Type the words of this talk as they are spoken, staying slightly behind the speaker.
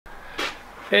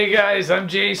Hey guys, I'm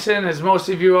Jason, as most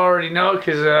of you already know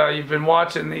because you've been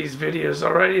watching these videos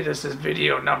already. This is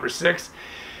video number 6.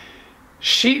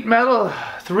 Sheet metal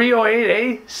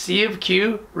 308A C of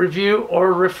Q review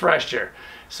or refresher.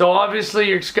 So obviously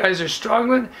you guys are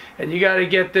struggling and you got to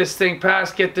get this thing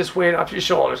passed, get this weight off your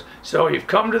shoulders. So you've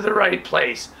come to the right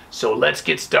place. So let's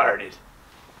get started.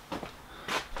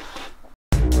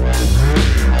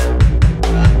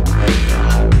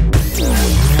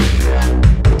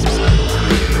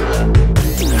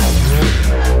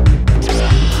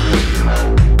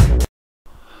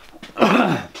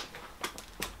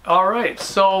 Alright,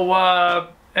 so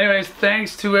anyways,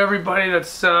 thanks to everybody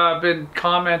that's been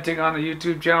commenting on the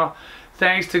YouTube channel.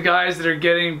 Thanks to guys that are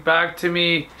getting back to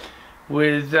me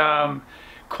with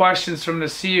questions from the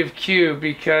C of Q,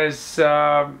 because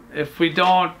if we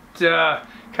don't kind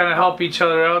of help each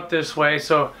other out this way,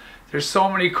 so there's so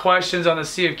many questions on the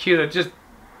C of Q that just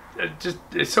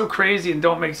it's so crazy and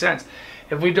don't make sense.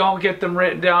 If we don't get them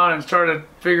written down and start to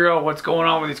figure out what's going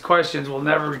on with these questions,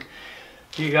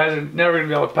 you guys are never going to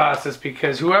be able to pass this,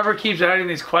 because whoever keeps adding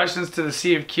these questions to the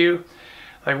C of Q,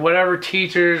 like whatever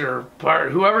teachers or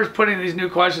whoever's putting these new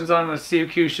questions on the C of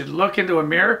Q should look into a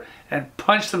mirror and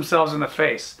punch themselves in the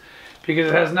face, because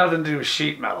it has nothing to do with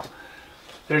sheet metal.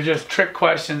 They're just trick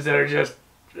questions that are just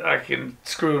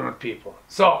screwing with people.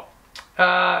 So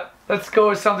let's go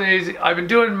with something easy. I've been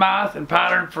doing math and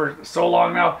pattern for so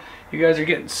long now, you guys are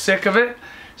getting sick of it.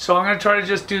 So I'm going to try to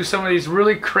just do some of these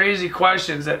really crazy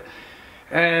questions that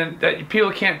people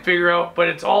can't figure out, but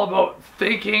it's all about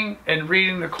thinking and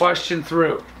reading the question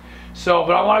through. So,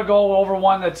 but I want to go over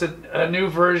one that's a new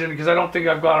version, because I don't think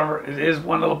I've got over. It is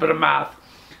one little bit of math,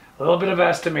 a little bit of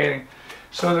estimating.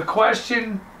 So the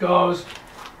question goes: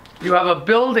 you have a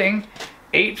building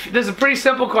 8 feet. This is a pretty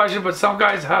simple question, but some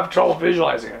guys have trouble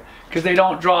visualizing it because they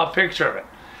don't draw a picture of it.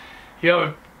 You have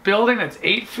a building that's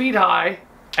 8 feet high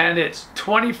and it's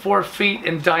 24 feet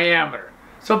in diameter.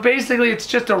 So basically it's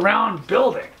just a round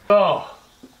building. So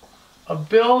a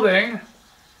building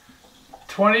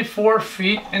 24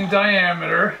 feet in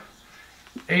diameter,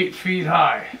 8 feet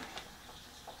high.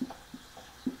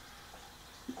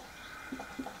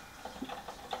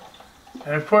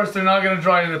 And of course they're not going to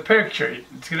draw you the picture.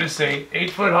 It's going to say 8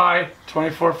 foot high,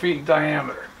 24 feet in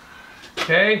diameter.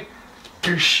 Okay,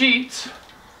 your sheets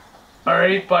are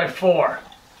 8 by 4.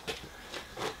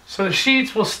 So the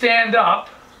sheets will stand up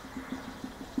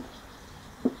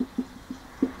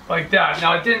like that.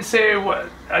 Now it didn't say what,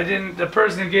 the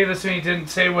person who gave this to me didn't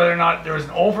say whether or not there was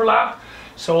an overlap,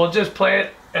 so we'll just play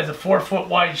it as a 4 foot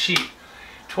wide sheet.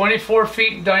 24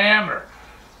 feet in diameter,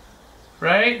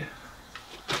 right?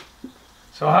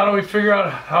 So how do we figure out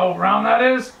how round that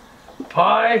is?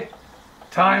 Pi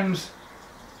times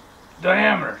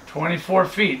diameter, 24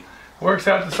 feet. Works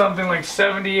out to something like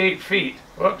 78 feet.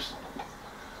 Whoops.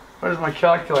 Where's my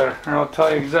calculator? And I'll tell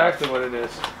you exactly what it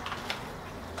is.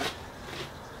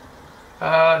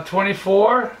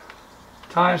 24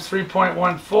 times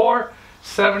 3.14,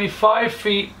 75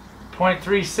 feet,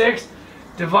 0.36,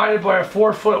 divided by a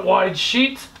 4 foot wide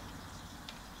sheet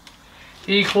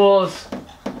equals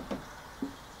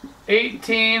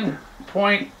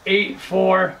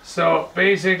 18.84. So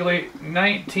basically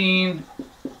 19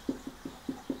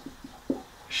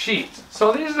 sheets.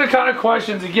 So these are the kind of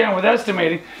questions, again, with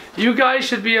estimating, you guys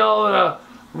should be able to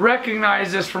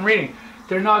recognize this from reading.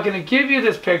 They're not going to give you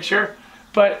this picture,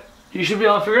 but you should be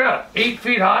able to figure it out. 8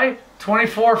 feet high,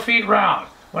 24 feet round.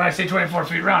 When I say 24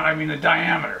 feet round, I mean the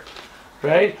diameter,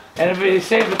 right? And if they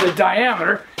say that the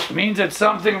diameter, it means it's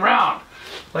something round.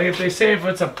 Like if they say if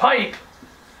it's a pipe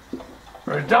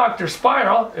or a duct or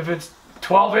spiral, if it's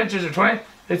 12 inches or 20,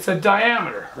 it's a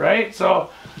diameter, right?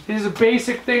 So these are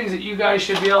basic things that you guys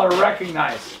should be able to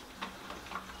recognize.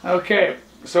 Okay,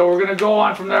 so we're going to go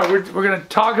on from there. We're going to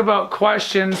talk about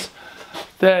questions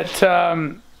that...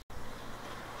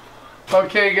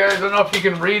 Okay guys, I don't know if you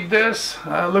can read this.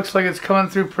 Looks like it's coming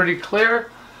through pretty clear.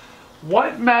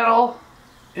 What metal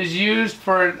is used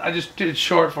for, I just did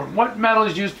short form, what metal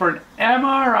is used for an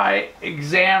MRI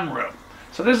exam room?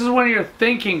 So this is one of your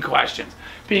thinking questions,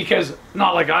 because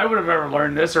not like I would have ever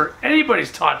learned this or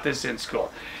anybody's taught this in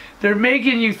school. They're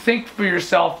making you think for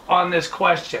yourself on this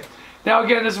question. Now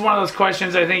again, this is one of those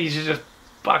questions I think you should just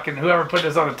fucking, whoever put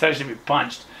this on the test should be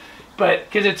punched. But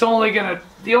because it's only gonna,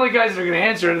 the only guys that are gonna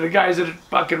answer it are the guys that are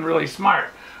fucking really smart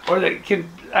or that can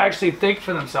actually think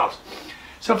for themselves.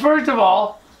 So first of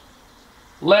all,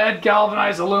 lead,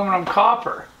 galvanized aluminum,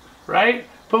 copper, right?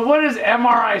 But what does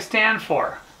MRI stand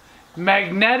for?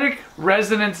 Magnetic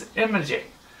resonance imaging.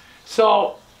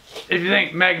 So if you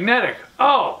think magnetic,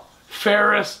 oh,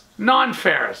 ferrous,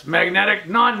 non-ferrous, magnetic,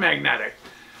 non-magnetic.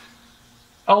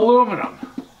 aluminum.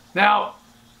 Now,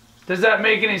 does that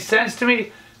make any sense to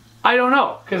me? I don't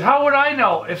know, because how would I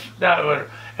know if that would,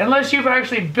 unless you've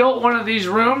actually built one of these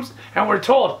rooms and we're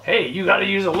told, hey, you got to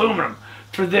use aluminum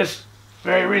for this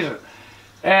very reason.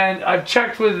 And I've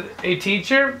checked with a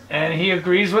teacher and he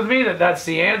agrees with me that that's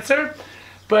the answer.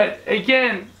 But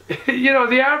again, you know,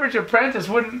 the average apprentice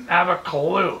wouldn't have a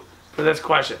clue for this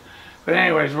question. But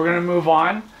anyways, we're going to move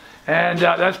on. And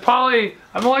that's probably,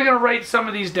 I'm only going to write some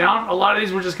of these down. A lot of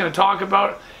these we're just going to talk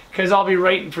about because I'll be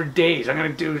writing for days. I'm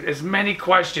going to do as many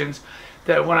questions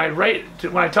that when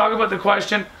I talk about the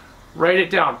question, write it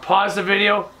down. Pause the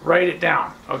video, write it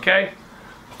down, okay?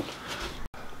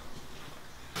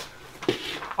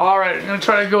 All right, I'm going to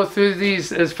try to go through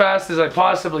these as fast as I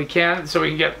possibly can so we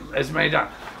can get as many done.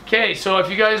 Okay, so if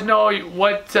you guys know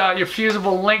what your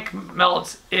fusible link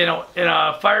melts in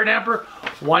a fire damper,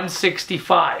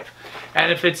 165. And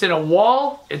if it's in a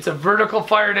wall, it's a vertical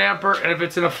fire damper, and if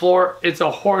it's in a floor, it's a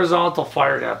horizontal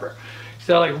fire damper.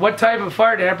 So like, what type of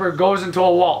fire damper goes into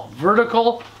a wall?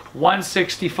 Vertical,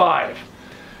 165.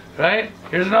 Right?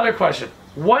 Here's another question.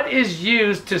 What is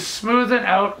used to smoothen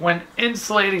out when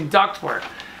insulating ductwork?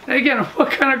 And again,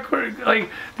 what kind of, like,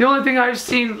 the only thing I've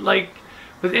seen, like,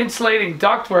 with insulating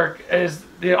ductwork is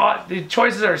the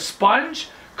choices are sponge,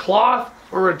 cloth,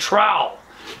 or a trowel.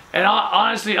 And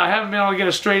honestly, I haven't been able to get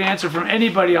a straight answer from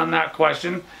anybody on that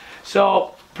question.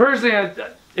 So personally,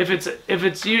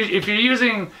 if you're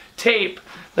using tape,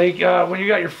 like when you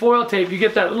got your foil tape, you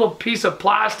get that little piece of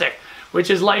plastic, which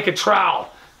is like a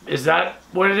trowel. Is that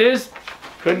what it is?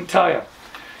 Couldn't tell you.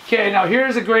 Okay, now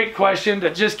here's a great question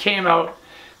that just came out.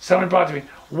 Someone brought to me.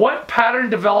 What pattern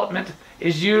development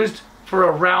is used for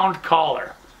a round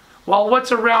collar? Well,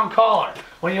 what's a round collar?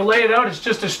 When you lay it out, it's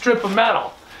just a strip of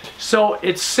metal. So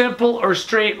it's simple or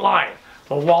straight line.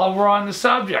 But while we're on the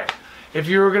subject, if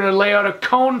you were going to lay out a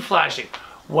cone flashing,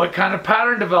 what kind of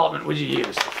pattern development would you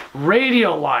use?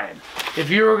 Radial line. If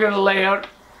you were going to lay out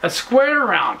a square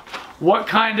round, what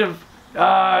kind of,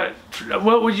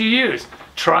 what would you use?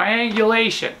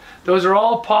 Triangulation. Those are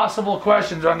all possible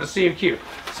questions on the CFQ.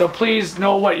 So please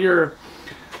know what your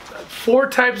 4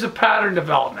 types of pattern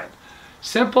development.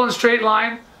 Simple and straight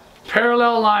line,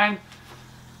 parallel line,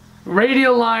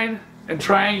 radial line, and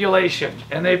triangulation.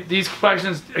 And these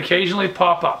questions occasionally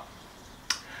pop up.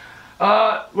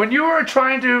 When you are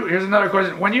trying to, here's another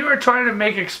question. When you are trying to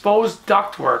make exposed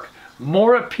ductwork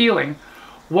more appealing,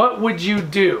 what would you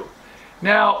do?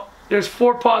 Now, there's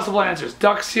 4 possible answers.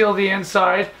 Duct seal the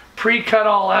inside, pre-cut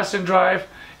all S and drive,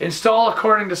 install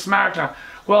according to SmackDown.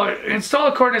 Well, install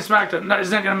according to SmackDown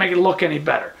isn't going to make it look any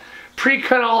better.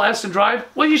 Pre-cut all S and drive,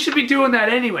 well, you should be doing that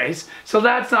anyways, so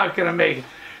that's not going to make it.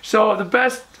 So the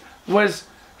best was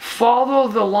follow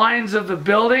the lines of the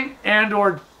building and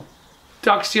or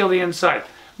duct seal the inside.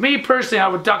 Me personally, I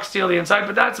would duct seal the inside,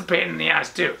 but that's a pain in the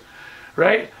ass too,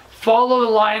 right? Follow the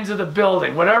lines of the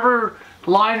building. Whatever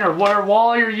line or whatever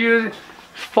wall you're using,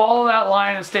 follow that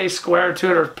line and stay square to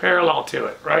it or parallel to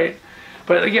it, right?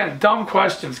 But again, dumb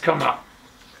questions come up.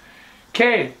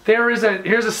 Okay, here's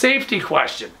a safety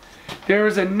question. There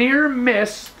is a near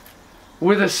miss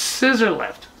with a scissor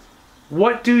lift.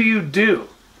 What do you do?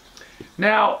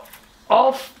 Now,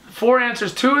 all 4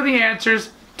 answers, 2 of the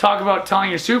answers talk about telling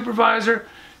your supervisor.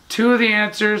 2 of the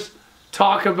answers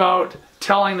talk about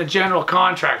telling the general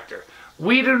contractor.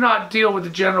 We do not deal with the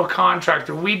general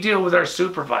contractor. We deal with our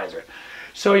supervisor.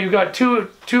 So you've got two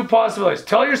possibilities.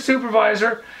 Tell your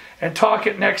supervisor and talk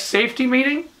at next safety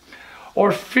meeting,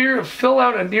 or fill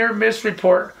out a near miss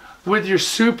report with your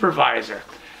supervisor.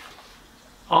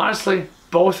 Honestly,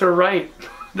 both are right.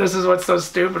 This is what's so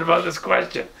stupid about this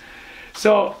question.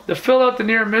 So to fill out the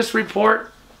near miss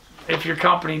report, if your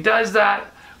company does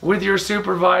that with your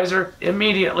supervisor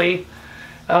immediately,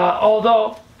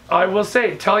 although I will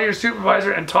say, tell your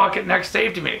supervisor and talk at next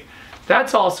safety meeting.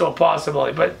 That's also a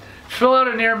possibility, but fill out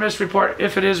a near miss report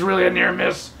if it is really a near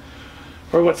miss,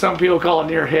 or what some people call a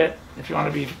near hit, if you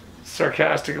want to be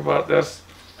sarcastic about this.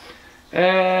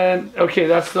 And okay,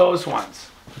 that's those ones.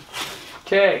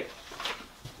 Okay,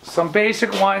 some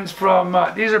basic ones from,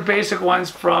 these are basic ones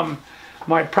from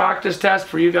my practice test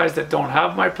for you guys that don't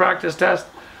have my practice test.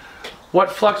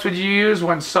 What flux would you use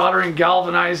when soldering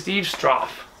galvanized eavestrough?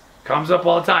 Comes up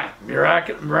all the time.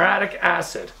 Muriatic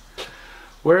acid.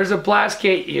 Where is a blast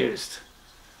gate used?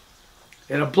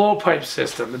 In a blowpipe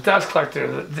system, the dust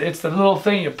collector. It's the little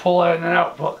thing you pull out and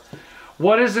out.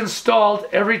 What is installed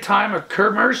every time a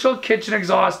commercial kitchen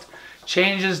exhaust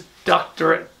changes duct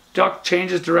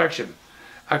changes direction?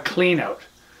 A clean out.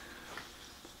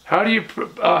 How do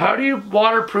you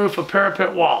waterproof a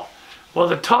parapet wall? Well,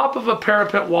 the top of a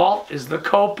parapet wall is the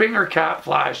coping or cap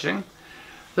flashing.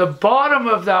 The bottom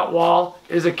of that wall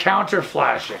is a counter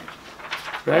flashing,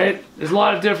 right? There's a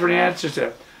lot of different answers to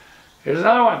it. Here's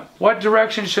another one. What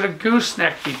direction should a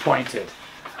gooseneck be pointed?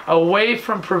 Away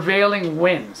from prevailing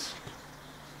winds.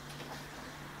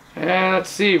 And let's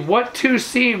see, what two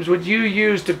seams would you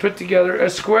use to put together a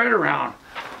squared around?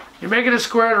 You're making a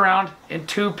squared around in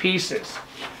two pieces.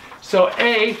 So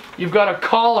A, you've got a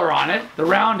collar on it, the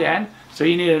round end, so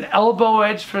you need an elbow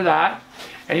edge for that.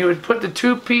 And you would put the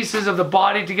two pieces of the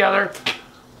body together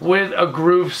with a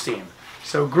groove seam.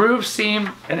 So groove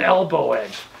seam and elbow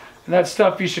edge. And that's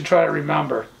stuff you should try to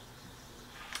remember.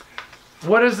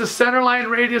 What is the centerline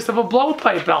radius of a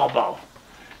blowpipe elbow?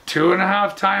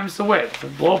 2.5 times the width. The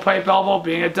blowpipe elbow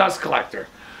being a dust collector.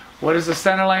 What is the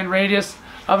centerline radius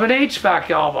of an HVAC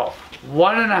elbow?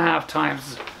 1.5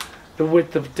 times the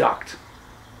width of duct.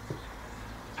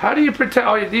 How do you protect?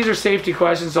 Oh, these are safety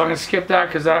questions, so I'm going to skip that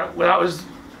because that was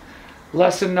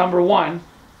lesson number 1.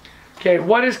 Okay,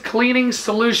 what is cleaning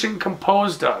solution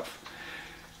composed of?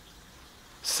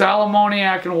 Sal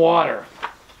ammoniac and water.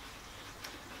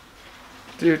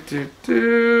 Did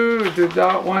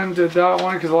that one, because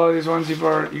a lot of these ones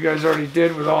you guys already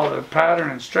did with all the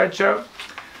pattern and stretch out.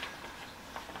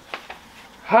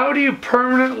 How do you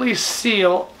permanently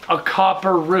seal a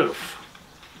copper roof?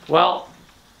 Well,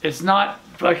 it's not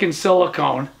fucking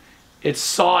silicone, it's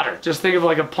solder. Just think of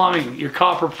like your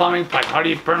copper plumbing pipe. How do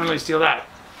you permanently seal that?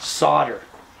 Solder.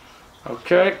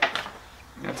 Okay,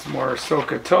 that's more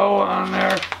SOHCAHTOA on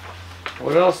there.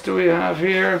 What else do we have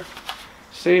here?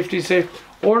 Safety.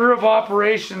 Order of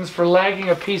operations for lagging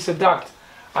a piece of duct.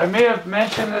 I may have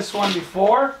mentioned this one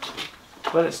before,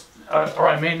 but it's, or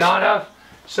I may not have.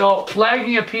 So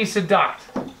lagging a piece of duct.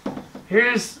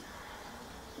 You're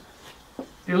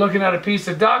looking at a piece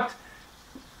of duct.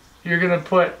 You're going to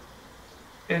put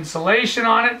insulation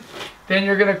on it. Then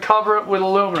you're going to cover it with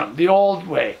aluminum, the old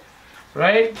way,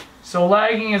 right? So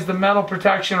lagging is the metal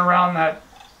protection around that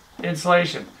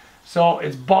insulation. So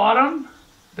it's bottom,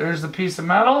 there's the piece of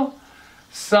metal,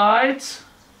 sides,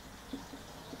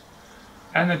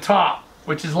 and the top,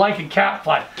 which is like a cat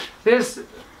flap. This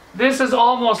is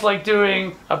almost like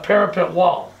doing a parapet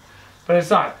wall, but it's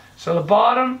not. So the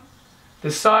bottom,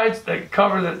 the sides that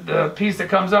cover the piece that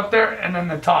comes up there, and then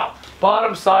the top.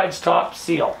 Bottom, sides, top,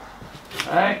 seal.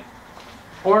 All right?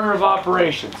 Order of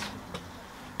operations.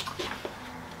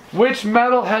 Which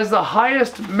metal has the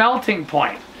highest melting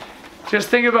point? Just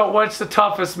think about what's the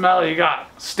toughest metal you got.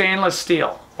 Stainless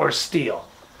steel or steel.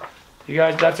 You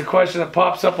guys, that's a question that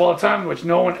pops up all the time, which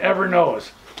no one ever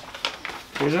knows.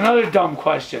 Here's another dumb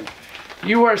question.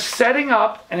 You are setting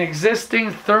up an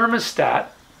existing thermostat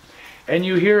and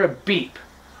you hear a beep.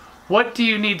 What do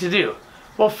you need to do?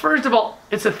 Well, first of all,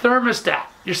 it's a thermostat.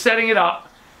 You're setting it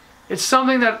up. It's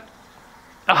something that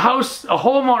a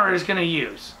homeowner is going to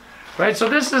use, right? So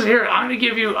this is here. I'm going to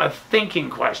give you a thinking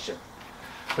question,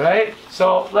 right?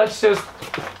 So let's just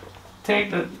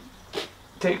take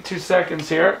 2 seconds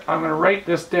here. I'm going to write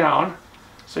this down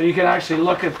so you can actually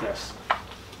look at this,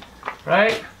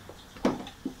 right?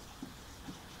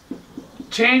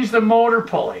 Change the motor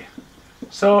pulley.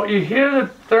 So you hear the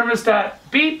thermostat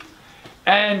beep,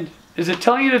 and is it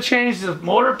telling you to change the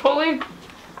motor pulley?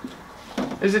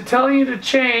 Is it telling you to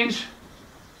change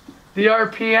the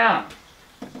RPM?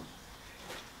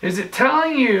 Is it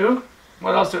telling you,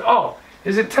 what else?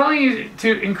 Is it telling you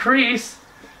to increase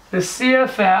the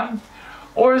CFM,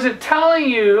 or is it telling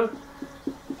you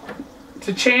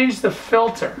to change the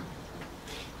filter?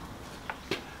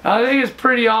 Now, I think it's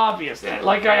pretty obvious.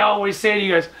 Like I always say to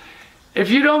you guys, if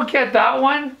you don't get that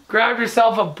one, grab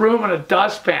yourself a broom and a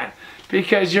dustpan,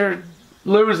 because you're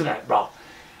losing it, bro.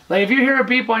 Like if you hear a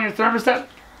beep on your thermostat,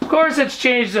 of course it's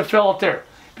changed the filter,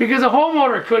 because a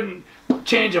homeowner couldn't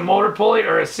change a motor pulley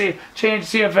or change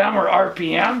CFM or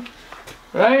RPM,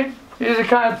 right? These are the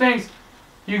kind of things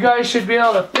you guys should be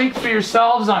able to think for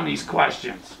yourselves on these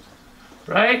questions,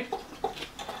 right?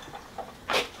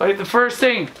 Like the first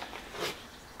thing,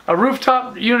 a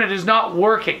rooftop unit is not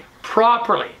working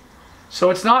properly. So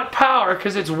it's not power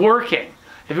because it's working.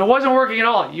 If it wasn't working at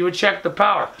all, you would check the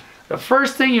power. The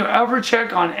first thing you ever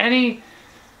check on any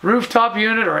rooftop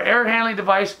unit or air handling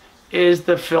device is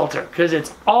the filter, because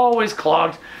it's always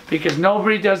clogged, because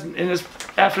nobody does, in this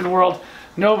effing world,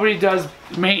 nobody does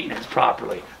maintenance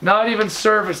properly. Not even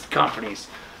service companies.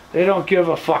 They don't give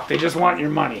a fuck. They just want your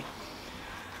money.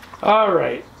 All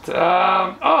right.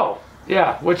 Oh,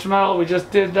 yeah. Which metal? We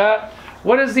just did that.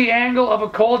 What is the angle of a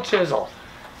cold chisel?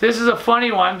 This is a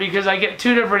funny one because I get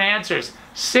 2 different answers.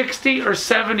 60 or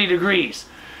 70 degrees.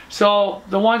 So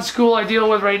the one school I deal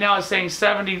with right now is saying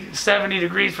 70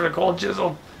 degrees for the cold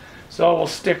chisel. So we'll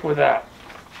stick with that.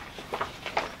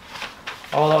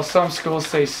 Although some schools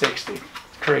say 60.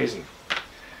 Crazy.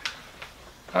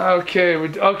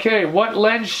 Okay, what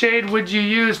lens shade would you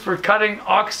use for cutting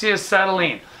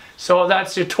oxyacetylene? So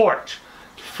that's your torch.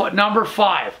 Number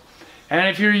 5. And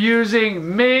if you're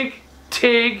using MIG,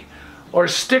 TIG, or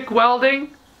stick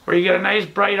welding, where you get a nice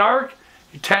bright arc,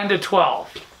 10 to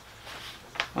 12.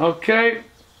 Okay.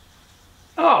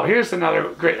 Oh, here's another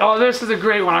great, oh, this is a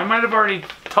great one. I might have already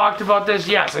talked about this.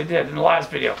 Yes, I did in the last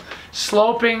video.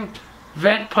 Sloping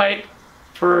vent pipe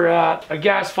for a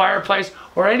gas fireplace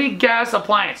or any gas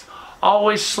appliance.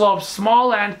 Always slope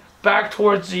small end back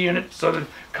towards the unit so that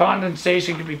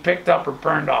condensation can be picked up or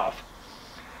burned off.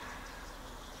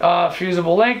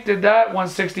 Fusible link did that,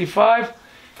 165.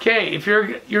 Okay, if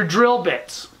your drill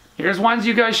bits, here's ones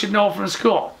you guys should know from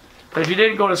school. But if you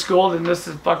didn't go to school, then this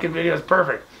fucking video is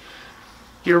perfect.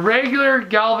 Your regular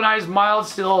galvanized mild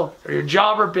steel or your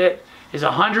jobber bit is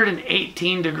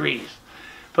 118 degrees.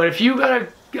 But if you got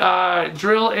to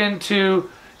drill into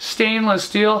stainless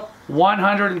steel,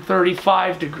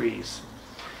 135 degrees.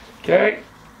 Okay?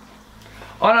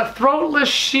 On a throatless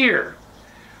shear,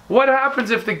 what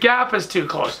happens if the gap is too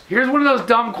close? Here's one of those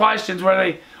dumb questions where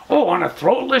they, oh, on a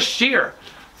throatless shear.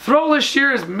 Throatless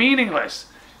shear is meaningless.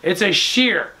 It's a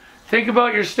shear. Think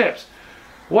about your snips.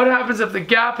 What happens if the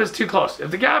gap is too close?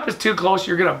 If the gap is too close,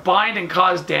 you're going to bind and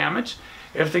cause damage.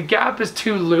 If the gap is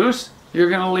too loose, you're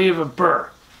going to leave a burr.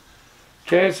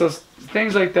 Okay, so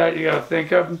things like that you got to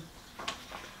think of.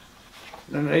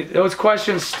 And those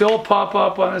questions still pop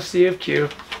up on the CFQ.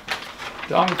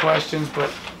 Dumb questions, but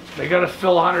they got to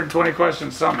fill 120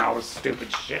 questions somehow with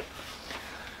stupid shit.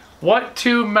 What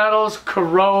two metals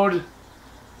corrode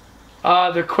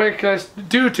the quickest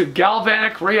due to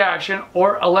galvanic reaction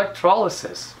or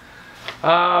electrolysis?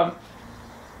 Copper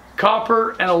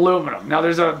and aluminum. Now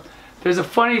there's a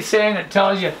funny saying that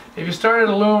tells you if you start at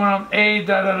aluminum,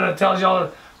 tells you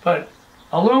all, but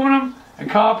aluminum and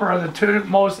copper are the two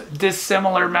most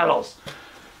dissimilar metals.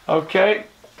 Okay,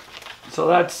 so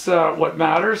that's what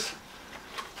matters.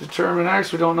 Determine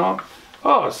X, we don't know.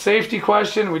 Oh, safety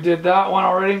question, we did that one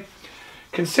already.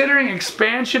 Considering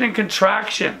expansion and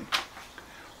contraction,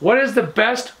 what is the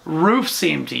best roof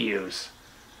seam to use?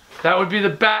 That would be the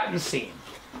batten seam.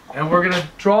 And we're going to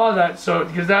draw that so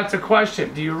because that's a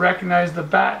question. Do you recognize the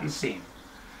batten seam?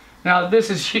 Now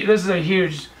this is a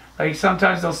huge, like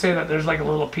sometimes they'll say that there's like a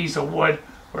little piece of wood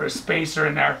or a spacer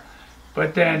in there.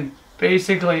 But then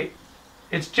basically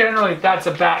it's generally that's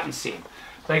a batten seam.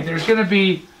 Like there's going to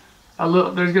be a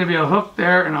hook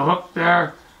there and a hook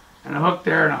there and a hook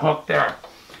there and a hook there.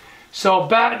 So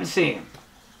batten seam.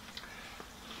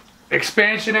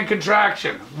 Expansion and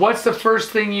contraction. What's the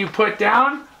first thing you put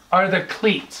down? Are the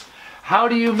cleats. How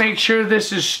do you make sure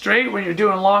this is straight when you're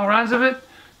doing long runs of it?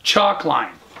 Chalk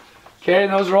line. Okay,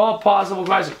 and those are all possible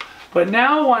questions. But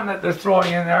now one that they're throwing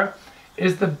in there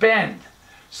is the bend.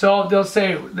 So they'll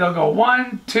go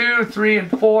 1, 2, 3, and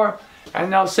 4,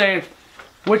 and they'll say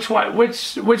which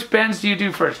bends do you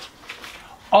do first?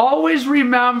 Always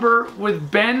remember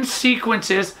with bend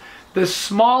sequences, the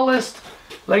smallest,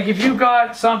 like if you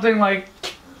got something like,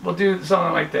 we'll do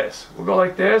something like this. We'll go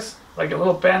like this, like a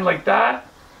little bend like that,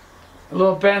 a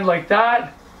little bend like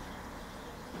that,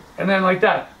 and then like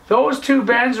that. Those two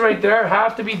bends right there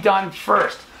have to be done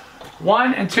first.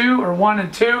 1 and 2 or 1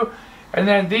 and 2, and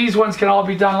then these ones can all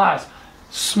be done last.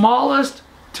 Smallest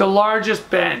to largest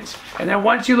bends. And then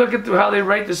once you look at how they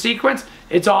write the sequence,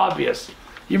 it's obvious.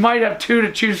 You might have 2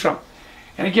 to choose from.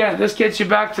 And again, this gets you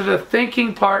back to the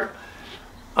thinking part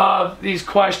of these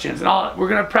questions. And we're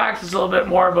going to practice a little bit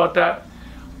more about that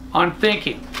on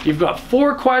thinking. You've got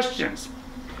 4 questions.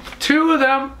 2 of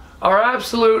them are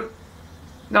absolute,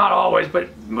 not always, but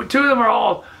 2 of them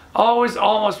are always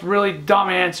almost really dumb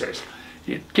answers.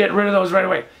 You get rid of those right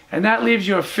away. And that leaves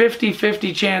you a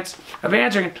 50-50 chance of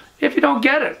answering it if you don't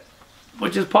get it,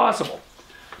 which is possible.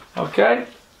 Okay?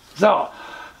 So,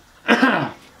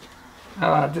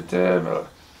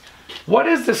 what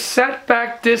is the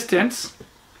setback distance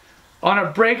on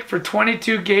a brake for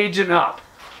 22 gauge and up?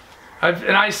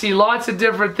 And I see lots of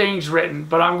different things written,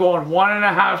 but I'm going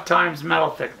 1.5 times metal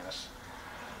thickness.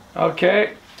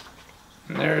 Okay?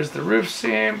 And there's the roof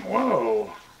seam.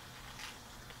 Whoa.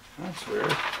 That's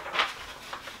weird.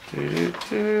 What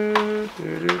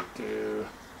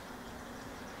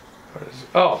is it?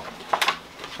 Oh,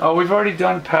 we've already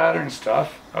done pattern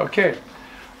stuff. Okay.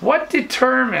 What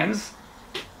determines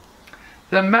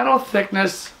the metal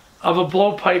thickness of a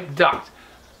blowpipe duct?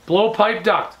 Blowpipe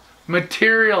duct,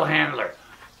 material handler,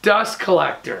 dust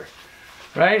collector,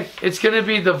 right? It's going to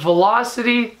be the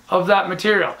velocity of that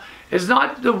material. It's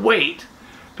not the weight,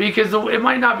 because it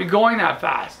might not be going that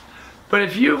fast. But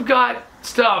if you've got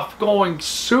stuff going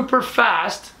super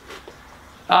fast,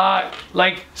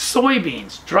 like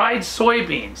soybeans, dried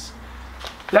soybeans,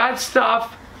 that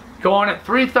stuff going at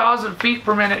 3,000 feet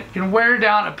per minute can wear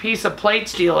down a piece of plate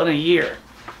steel in a year,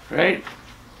 right?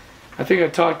 I think I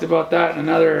talked about that in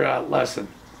another lesson.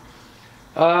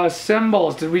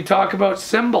 Symbols, did we talk about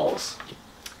symbols?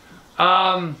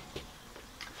 Like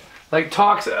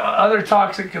other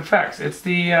toxic effects. It's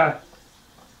the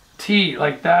T,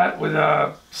 like that with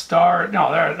a star.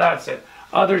 No, there, that's it.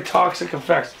 Other toxic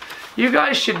effects. You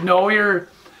guys should know your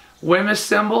WHMIS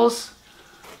symbols,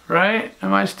 right?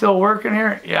 Am I still working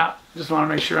here? Yeah, just want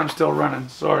to make sure I'm still running.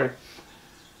 Sorry.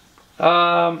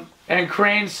 And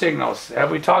crane signals. Have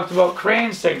we talked about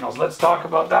crane signals? Let's talk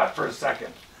about that for a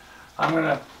second.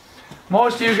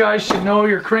 Most of you guys should know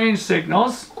your crane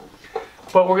signals,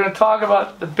 but we're going to talk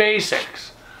about the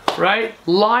basics, right?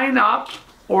 Line up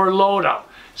or load up.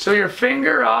 So your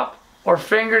finger up or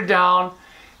finger down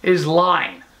is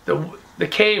line, the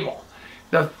cable.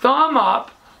 The thumb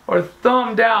up or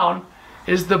thumb down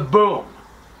is the boom,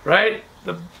 right?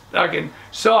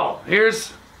 So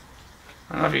here's,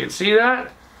 I don't know if you can see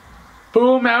that.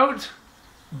 Boom out,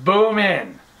 boom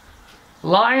in.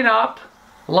 Line up,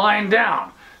 line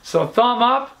down. So thumb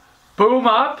up,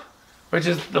 which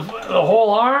is the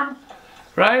whole arm,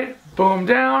 right? Boom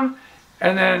down,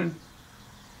 and then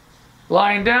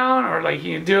line down, or like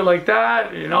you can do it like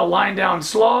that, you know, line down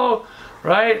slow,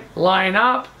 right? Line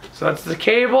up, so that's the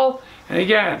cable, and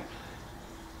again,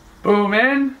 boom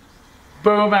in,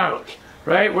 boom out,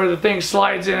 right? Where the thing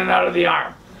slides in and out of the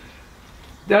arm.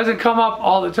 Doesn't come up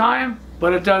all the time,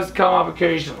 but it does come up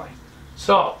occasionally.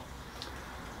 So,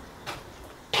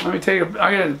 I'm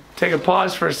gonna take a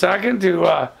pause for a second to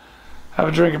have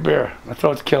a drink of beer. My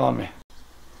throat's killing me.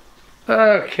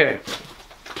 Okay,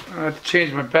 I'm gonna have to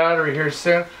change my battery here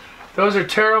soon. Those are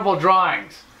terrible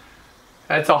drawings.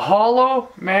 It's a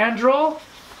hollow mandrel,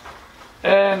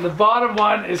 and the bottom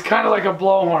one is kind of like a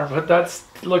blowhorn, but that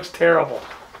looks terrible.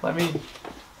 Let me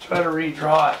try to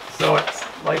redraw it. So it's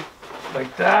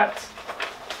like that,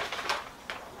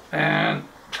 and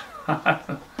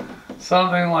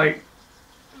something like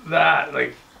that.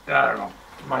 Like, I don't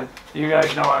know. You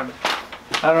guys know I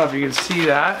don't know if you can see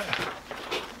that.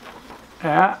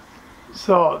 Yeah.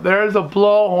 So there's a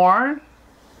blowhorn.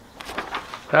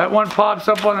 That one pops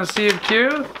up on the C of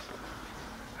Q.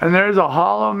 And there's a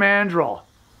hollow mandrel.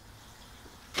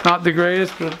 Not the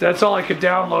greatest, but that's all I could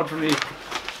download from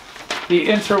the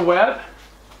interweb.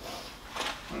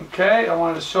 Okay, I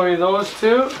wanted to show you those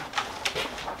two.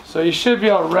 So you should be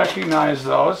able to recognize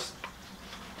those.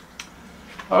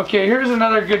 Okay, here's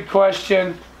another good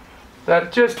question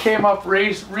that just came up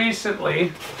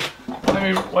recently. Let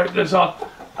me wipe this off.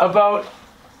 About,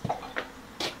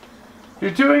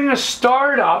 you're doing a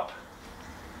startup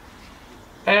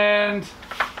and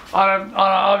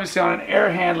obviously on an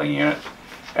air handling unit,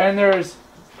 and there's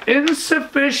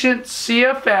insufficient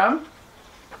CFM.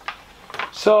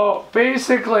 So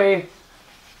basically,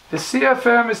 the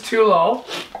CFM is too low.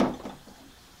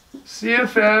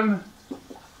 CFM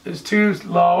is too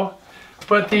low,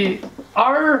 but the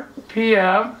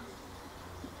RPM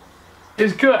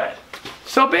is good.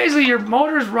 So basically your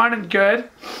motor's running good,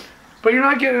 but you're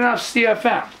not getting enough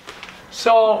CFM.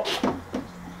 So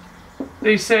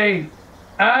they say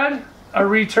add a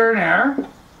return air,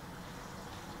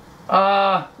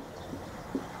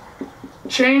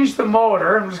 change the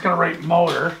motor. I'm just going to write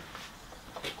motor.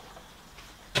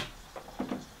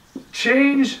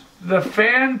 Change the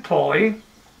fan pulley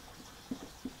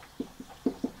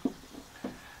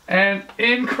and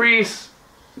increase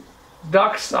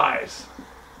duct size.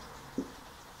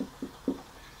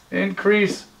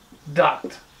 Increase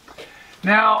duct.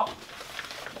 Now,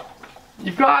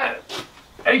 you've got,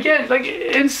 again, like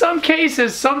in some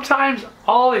cases, sometimes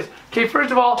all these, okay,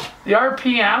 first of all, the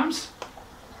RPMs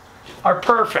are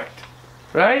perfect,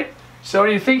 right? So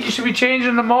do you think you should be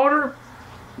changing the motor?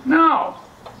 No.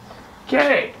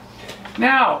 Okay.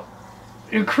 Now,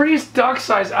 increase duct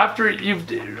size after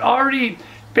you've already,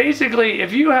 basically,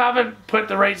 if you haven't put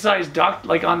the right size duct,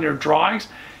 like on your drawings,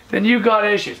 then you've got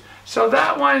issues. So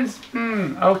that one's,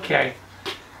 okay.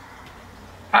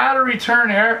 Add a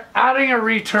return air. Adding a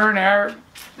return air,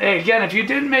 hey, again, if you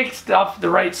didn't make stuff the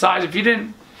right size, if you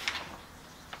didn't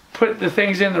put the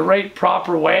things in the right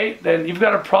proper way, then you've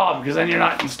got a problem, because then you're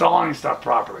not installing stuff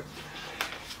properly.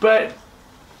 But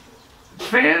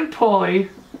fan pulley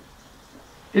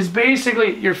is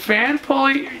basically your fan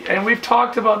pulley, and we've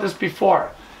talked about this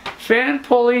before. Fan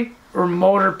pulley or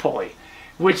motor pulley,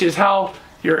 which is how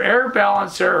your air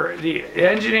balancer, the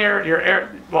engineer,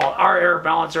 our air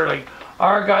balancer, like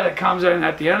our guy that comes in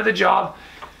at the end of the job,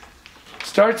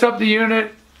 starts up the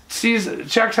unit,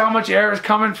 checks how much air is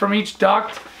coming from each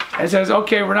duct, and says,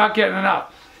 okay, we're not getting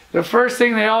enough. The first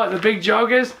thing the big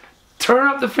joke is, turn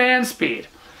up the fan speed.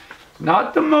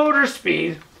 Not the motor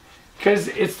speed, because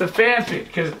it's the fan speed.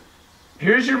 Because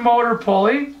here's your motor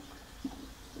pulley,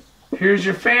 here's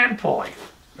your fan pulley,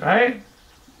 right?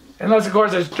 Unless, of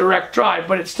course, it's direct drive,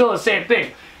 but it's still the same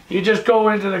thing. You just go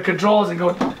into the controls and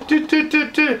go toot, toot,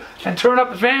 toot, toot, and turn up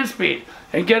the fan speed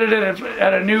and get it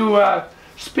at a new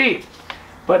speed.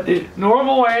 But the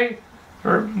normal way,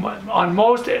 or on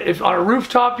most, if on a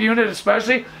rooftop unit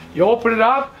especially, you open it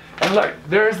up and look,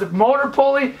 there's the motor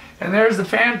pulley and there's the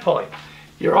fan pulley.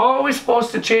 You're always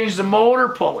supposed to change the motor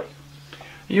pulley.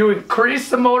 You increase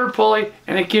the motor pulley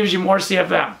and it gives you more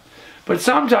CFM. But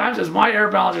sometimes, as my air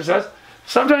balancer says,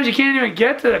 sometimes you can't even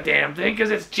get to the damn thing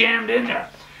because it's jammed in there.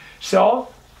 So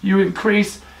you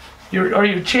increase or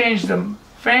you change the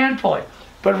fan pulley.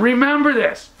 But remember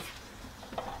this,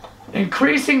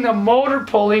 increasing the motor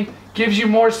pulley gives you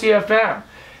more CFM.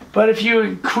 But if you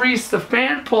increase the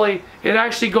fan pulley, it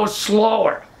actually goes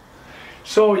slower.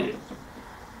 So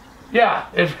yeah,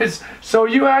 so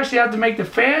you actually have to make the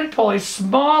fan pulley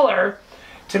smaller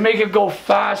to make it go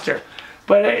faster.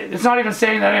 But it's not even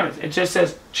saying that anyways. It just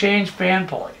says change fan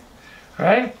pulley,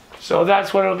 right? So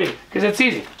that's what it'll be, because it's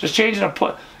easy. Just changing a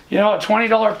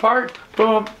 $20 part,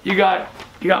 boom, you got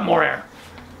more air,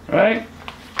 right?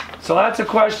 So that's a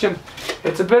question.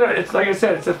 It's like I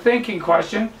said, it's a thinking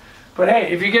question. But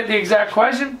hey, if you get the exact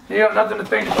question, you got nothing to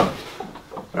think about,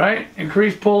 right?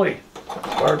 Increase pulley,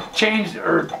 or change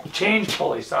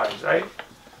pulley size, right?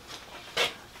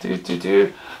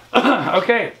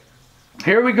 Okay,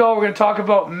 here we go. We're going to talk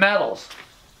about metals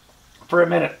for a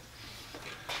minute.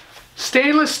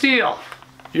 Stainless steel,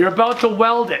 you're about to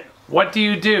weld it. What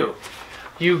do?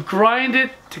 You grind it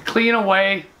to clean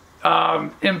away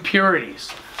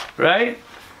impurities, right?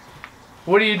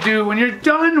 What do you do when you're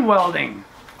done welding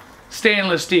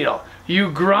stainless steel?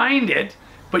 You grind it,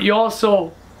 but you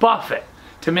also buff it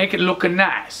to make it look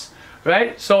nice,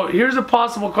 right? So here's a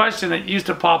possible question that used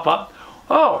to pop up.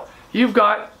 Oh, you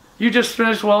just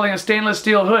finished welding a stainless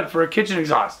steel hood for a kitchen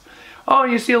exhaust. Oh,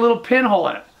 you see a little pinhole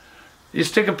in it. You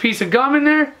stick a piece of gum in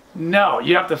there? No,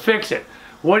 you have to fix it.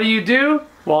 What do?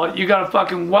 Well, you gotta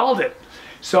fucking weld it.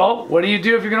 So what do you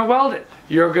do if you're gonna weld it?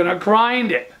 You're gonna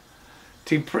grind it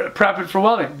to prep it for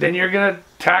welding. Then you're gonna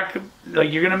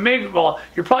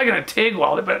you're probably gonna TIG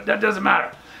weld it, but that doesn't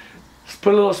matter. Just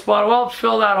put a little spot of weld,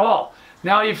 fill that hole.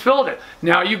 Now you filled it.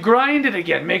 Now you grind it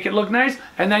again, make it look nice,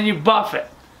 and then you buff it.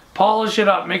 Polish it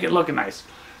up, make it look nice,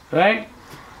 right?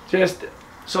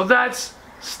 So that's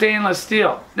stainless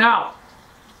steel. Now,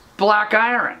 black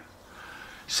iron.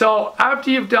 So after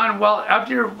you're done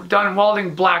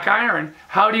welding black iron,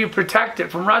 how do you protect it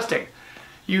from rusting?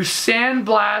 You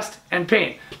sandblast and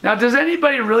paint. Now, does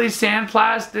anybody really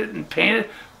sandblast it and paint it?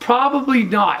 Probably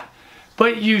not,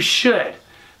 but you should,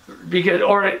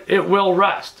 or it will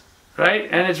rust, right?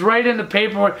 And it's right in the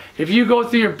paperwork. If you go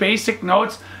through your basic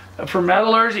notes for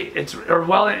metallurgy, it's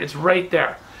right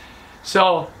there.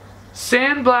 So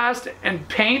sandblast and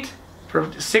paint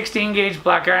for 16 gauge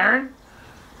black iron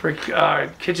for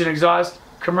kitchen exhaust,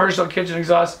 commercial kitchen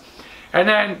exhaust, and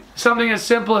then something as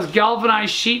simple as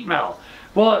galvanized sheet metal.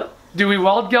 Well, do we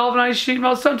weld galvanized sheet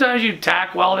metal? Sometimes you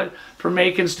tack weld it for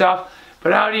making stuff,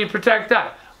 but how do you protect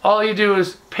that? All you do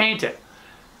is paint it,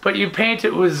 but you paint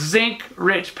it with zinc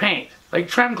rich paint, like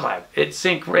Tremclad. It's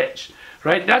zinc rich,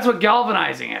 right? That's what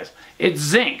galvanizing is. It's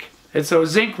zinc. It's a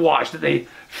zinc wash that they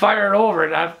fire it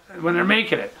over when they're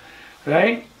making it,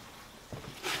 right?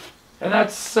 And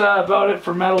that's about it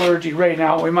for metallurgy right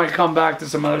now. We might come back to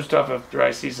some other stuff after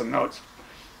I see some notes.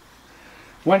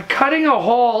 When cutting a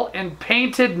hole in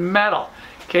painted metal,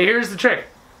 okay, here's the trick.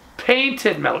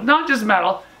 Painted metal, not just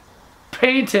metal,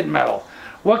 painted metal.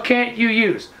 What can't you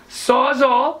use?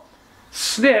 Sawzall,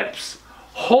 snips,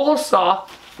 hole saw,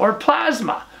 or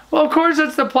plasma. Well, of course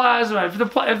it's the plasma.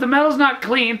 If the metal's not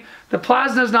clean, the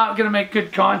plasma is not going to make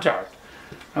good contact.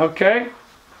 Okay?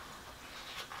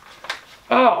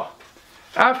 Oh,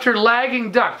 after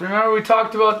lagging duct. Remember we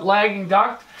talked about lagging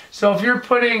duct? So if you're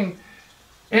putting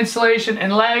insulation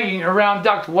and lagging around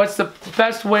duct, what's the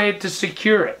best way to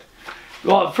secure it?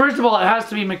 Well, first of all, it has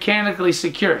to be mechanically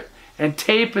secured, and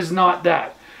tape is not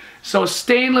that. So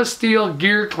stainless steel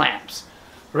gear clamps,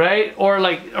 right? Or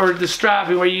the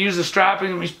strapping, where you use the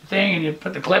strapping thing and you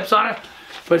put the clips on it,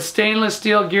 but stainless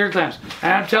steel gear clamps.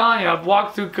 And I'm telling you, I've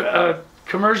walked through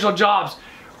commercial jobs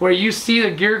where you see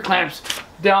the gear clamps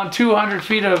down 200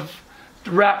 feet of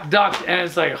wrapped duct, and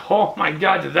it's like, oh my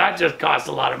God, did that just cost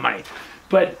a lot of money?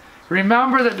 But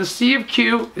Remember that the C of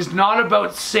Q is not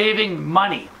about saving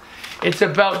money. It's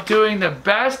about doing the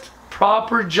best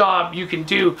proper job you can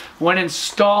do when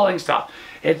installing stuff.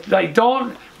 It's like,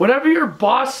 whatever your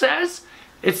boss says,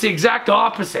 it's the exact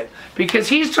opposite, because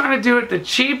he's trying to do it the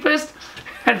cheapest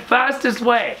and fastest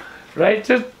way, right?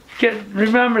 Just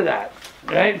remember that,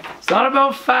 right? It's not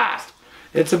about fast.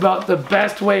 It's about the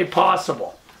best way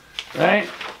possible, right?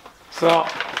 So,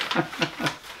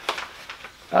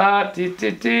 oh,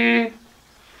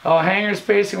 hanger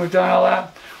spacing, we've done all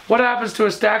that. What happens to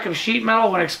a stack of sheet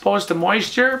metal when exposed to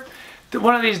moisture?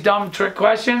 One of these dumb trick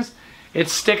questions. It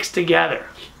sticks together,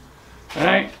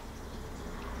 right?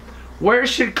 Where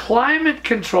should climate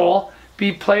control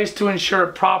be placed to ensure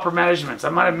proper measurements? I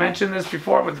might have mentioned this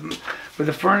before with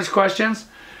the furnace questions,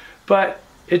 but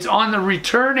it's on the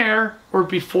return air or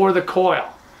before the coil,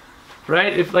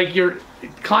 right? If like your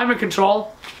climate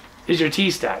control is your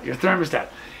T-stat, your thermostat,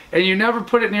 and you never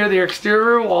put it near the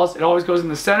exterior walls. It always goes in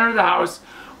the center of the house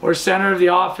or center of the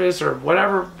office or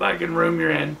whatever fucking room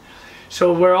you're in.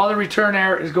 So where all the return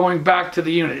air is going back to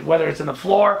the unit, whether it's in the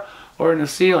floor or in the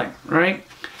ceiling, right?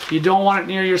 You don't want it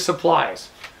near your supplies.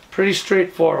 Pretty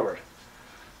straightforward,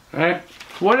 right?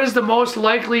 What is the most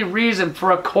likely reason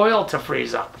for a coil to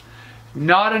freeze up?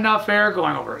 Not enough air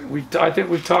going over it. I think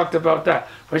we've talked about that,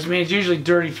 which means usually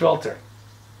dirty filter.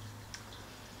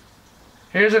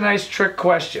 Here's a nice trick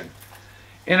question.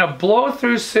 In a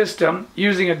blow-through system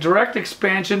using a direct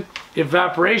expansion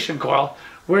evaporation coil,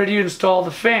 where do you install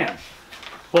the fan?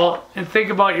 Well, and think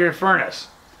about your furnace.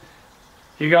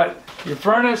 You got your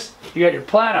furnace, you got your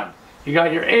plenum, you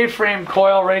got your A-frame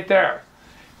coil right there.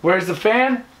 Where's the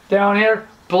fan? Down here,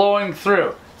 blowing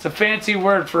through. It's a fancy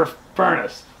word for a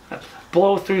furnace.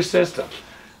 Blow-through system.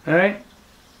 All right?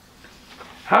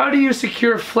 How do you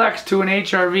secure flex to an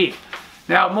HRV?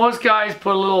 Now, most guys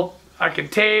put a little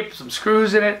tape, some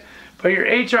screws in it, but your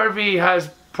HRV has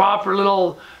proper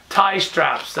little tie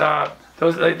straps,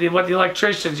 those what the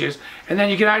electricians use, and then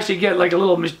you can actually get like a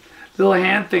little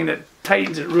hand thing that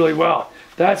tightens it really well.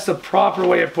 That's the proper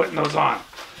way of putting those on,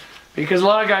 because a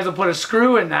lot of guys will put a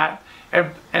screw in that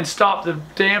and stop the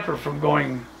damper from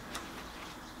going,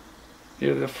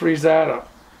 to freeze that up.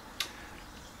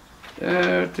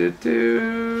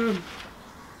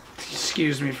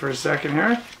 Excuse me for a second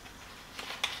here.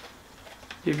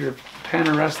 Give your pen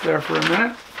a rest there for a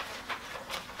minute.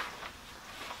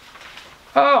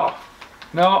 Oh,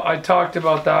 no, I talked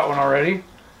about that one already.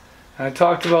 I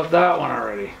talked about that one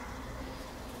already.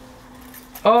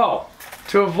 Oh,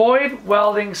 to avoid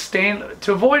warping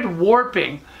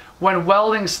when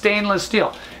welding stainless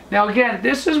steel. Now again,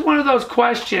 this is one of those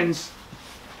questions.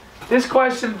 This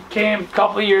question came a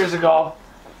couple of years ago.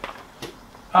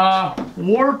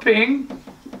 Warping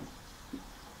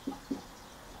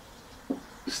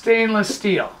stainless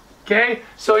steel. Okay,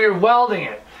 so you're welding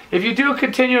it. If you do a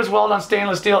continuous weld on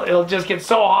stainless steel, it'll just get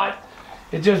so hot,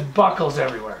 it just buckles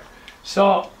everywhere.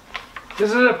 So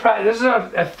this is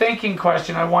a thinking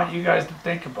question I want you guys to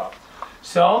think about.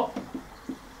 So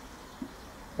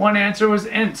one answer was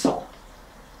Insul.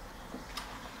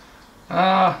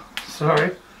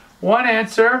 Sorry. One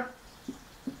answer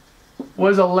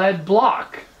was a lead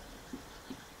block.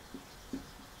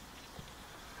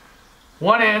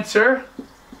 One answer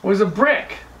was a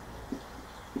brick.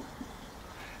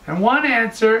 And one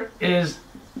answer is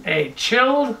a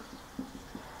chilled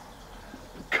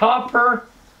copper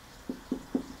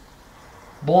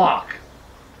block.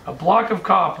 A block of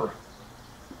copper.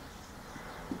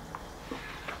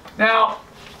 Now,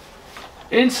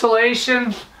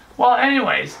 insulation, well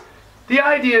anyways, the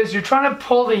idea is you're trying to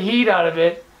pull the heat out of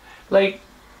it. Like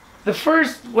the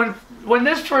first, when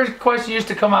this first question used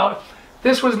to come out,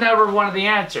 this was never one of the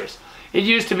answers. It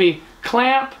used to be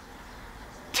clamp,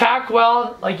 tack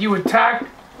weld, like you would tack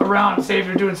around, say if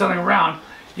you're doing something around,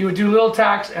 you would do little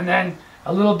tacks and then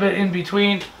a little bit in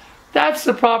between. That's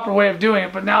the proper way of doing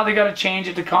it, but now they got to change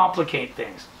it to complicate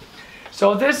things.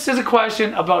 So this is a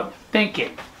question about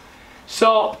thinking.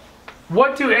 So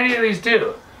what do any of these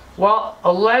do? Well,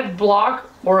 a lead block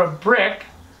or a brick,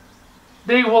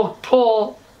 they will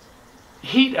pull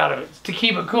heat out of it to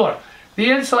keep it cooler. The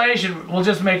insulation will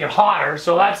just make it hotter,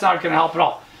 so that's not going to help at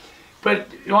all. But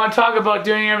you want to talk about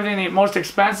doing everything the most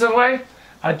expensive way?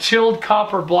 A chilled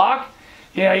copper block.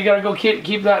 Yeah, you got to go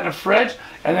keep that in the fridge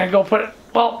and then go put it,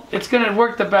 well, it's going to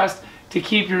work the best to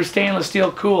keep your stainless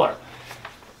steel cooler.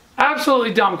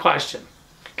 Absolutely dumb question.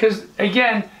 Because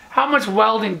again, how much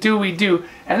welding do we do?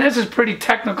 And this is pretty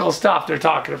technical stuff they're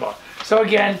talking about. So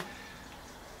again,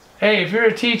 hey, if you're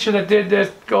a teacher that did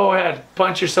this, go ahead,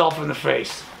 punch yourself in the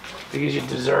face because you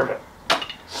deserve it.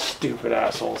 Stupid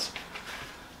assholes.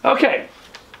 Okay,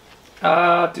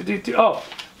 Oh,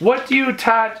 what do you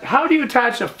attach? How do you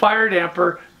attach a fire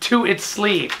damper to its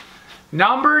sleeve?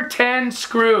 Number 10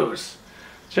 screws.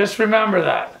 Just remember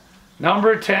that.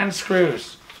 Number 10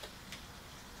 screws.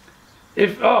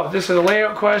 Oh, this is a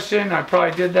layout question. I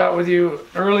probably did that with you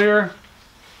earlier.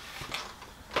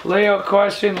 Layout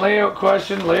question, layout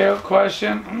question, layout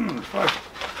question. Fuck.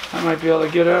 I might be able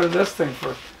to get out of this thing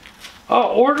for.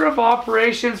 Oh, order of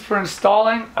operations for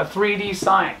installing a 3D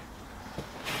sign.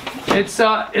 It's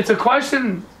a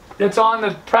question that's on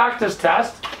the practice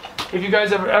test. If you guys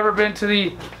have ever been to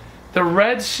the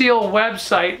Red Seal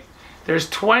website, there's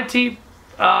 20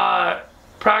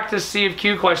 practice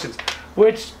CFQ questions,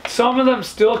 which some of them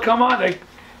still come on.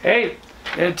 Hey,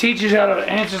 it teaches you how to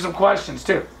answer some questions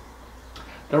too.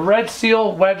 The Red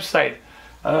Seal website.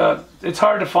 It's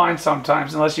hard to find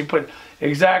sometimes unless you put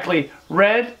exactly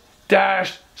red-seal.ca.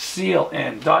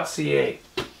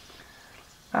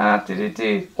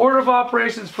 Order of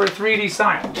operations for a 3D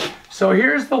sign. So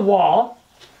here's the wall.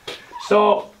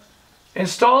 So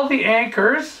install the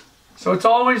anchors. So it's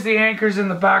always the anchors in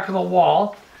the back of the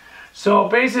wall. So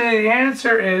basically the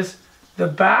answer is the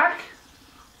back,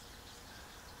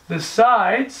 the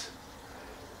sides,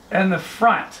 and the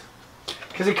front.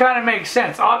 Because it kind of makes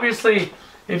sense. Obviously,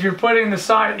 if you're putting the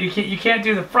side, you can't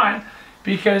do the front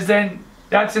because then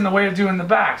that's in the way of doing the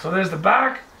back. So there's the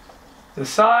back, the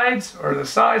sides, or the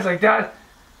sides like that,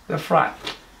 the front.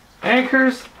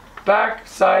 Anchors, back,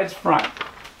 sides, front.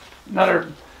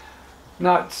 Another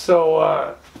not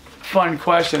so fun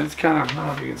question. It's kind of, I don't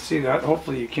know if you can see that.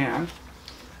 Hopefully you can.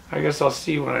 I guess I'll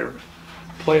see when I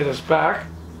play this back.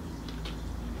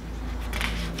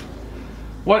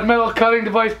 What metal cutting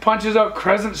device punches out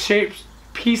crescent-shaped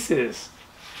pieces?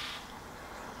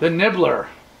 The nibbler.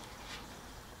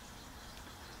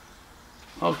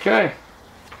 Okay,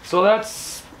 so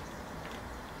that's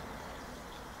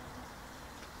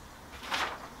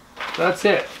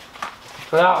it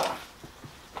for that one.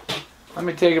 Let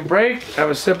me take a break, have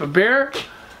a sip of beer,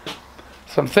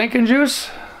 some thinking juice.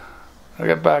 I'll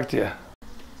get back to you.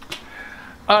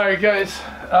 Alright guys,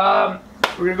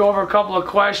 we're going to go over a couple of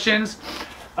questions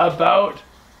about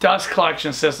dust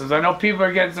collection systems. I know people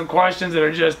are getting some questions that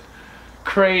are just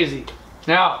crazy.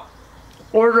 Now,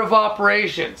 order of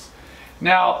operations.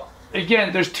 Now,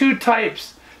 again, there's two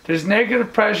types. There's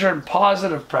negative pressure and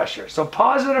positive pressure. So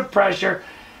positive pressure,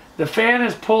 the fan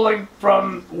is pulling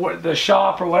from the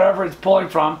shop or whatever it's pulling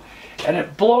from, and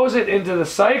it blows it into the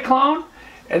cyclone,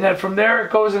 and then from there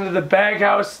it goes into the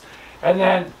baghouse, and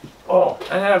then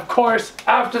of course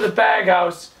after the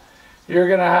baghouse you're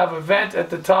gonna have a vent at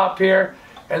the top here,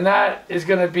 and that is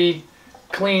gonna be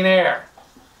clean air,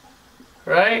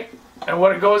 right? And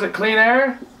what goes at clean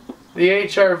air? The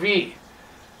HRV,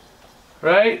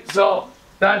 right? So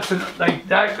that's like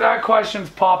that question's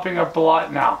popping up a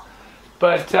lot now,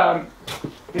 but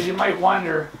because you might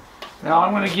wonder. Now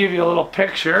I'm going to give you a little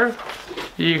picture.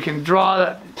 You can draw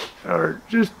that, or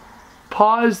just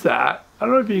pause that. I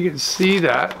don't know if you can see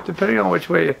that, depending on which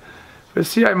way. But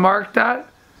see, I marked that.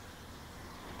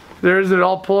 There's it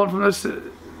all pulling from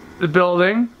the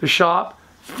building, the shop,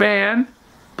 fan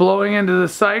blowing into the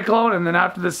cyclone, and then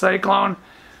after the cyclone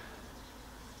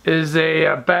is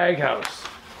a bag house.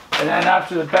 And then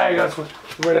after the bag house,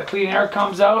 where the clean air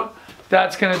comes out,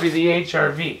 that's going to be the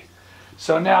HRV.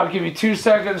 So now give me 2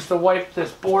 seconds to wipe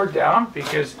this board down,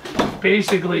 because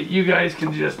basically you guys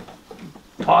can just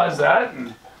pause that.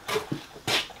 And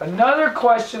another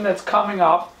question that's coming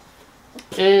up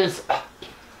is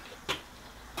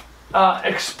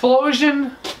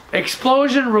explosion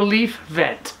relief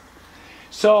vent.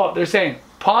 So they're saying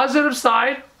positive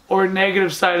side or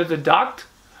negative side of the duct,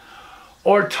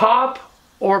 or top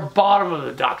or bottom of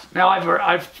the duct. Now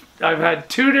I've had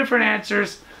two different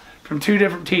answers from two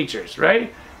different teachers,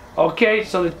 right? Okay,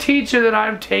 so the teacher that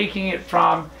I'm taking it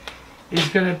from is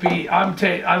going to be,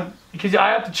 because I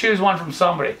have to choose one from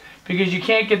somebody, because you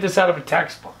can't get this out of a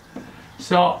textbook.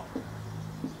 So,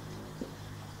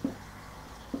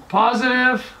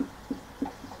 positive,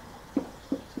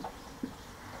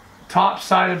 top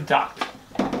side of duct.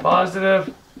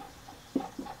 Positive,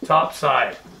 top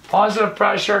side. Positive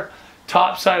pressure,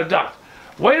 top side of duct.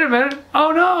 Wait a minute,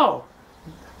 oh no!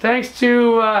 Thanks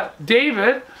to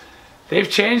David, they've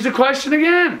changed the question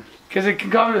again, because it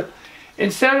can come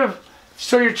instead of,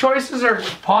 so your choices are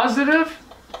positive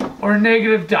or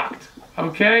negative duct,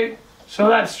 okay? So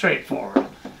that's straightforward,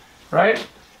 right?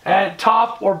 And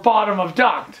top or bottom of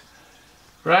duct,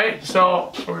 right?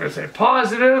 So we're going to say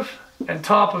positive and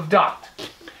top of duct.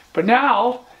 But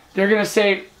now they're going to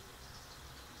say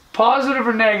positive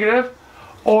or negative,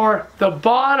 or the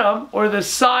bottom or the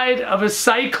side of a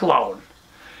cyclone.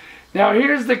 Now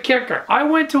here's the kicker. I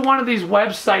went to one of these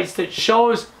websites that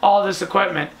shows all this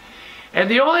equipment, and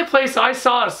the only place I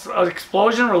saw an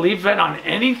explosion relief vent on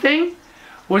anything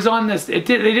was on this. They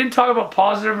didn't talk about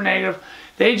positive or negative.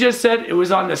 They just said it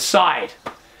was on the side.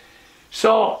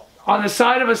 So on the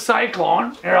side of a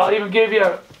cyclone, here I'll even give you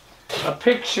a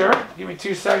picture. Give me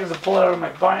 2 seconds to pull it out of my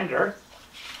binder.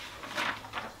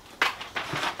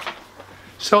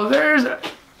 So there's,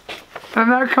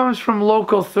 and that comes from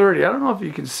Local 30. I don't know if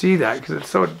you can see that because it's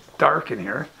so dark in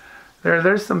here.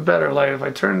 There's some better light. If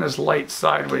I turn this light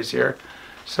sideways here,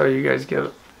 so you guys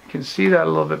can see that a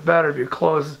little bit better if you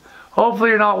close. Hopefully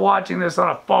you're not watching this on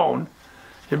a phone.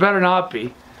 You better not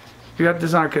be. You got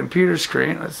this on a computer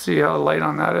screen. Let's see how the light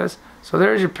on that is. So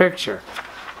there's your picture.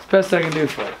 It's the best I can do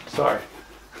for you. Sorry.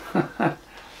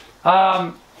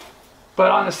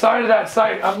 But on the side of that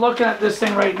site, I'm looking at this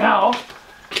thing right now.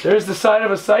 There's the side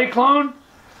of a cyclone.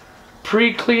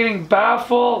 Pre-cleaning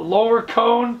baffle, lower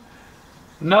cone,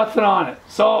 nothing on it.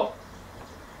 So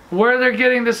where they're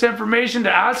getting this information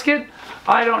to ask it,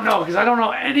 I don't know, because I don't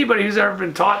know anybody who's ever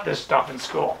been taught this stuff in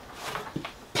school.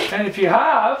 And if you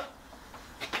have,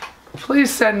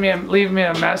 please leave me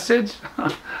a message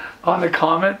on the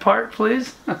comment part,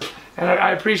 please. And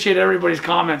I appreciate everybody's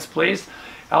comments, please.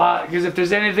 Because if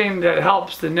there's anything that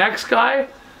helps the next guy,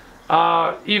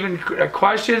 even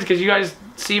questions, because you guys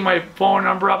see my phone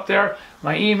number up there,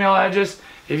 my email address.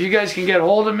 If you guys can get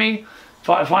hold of me,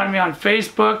 find me on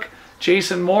Facebook,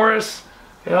 Jason Morris,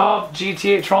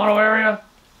 GTA Toronto area.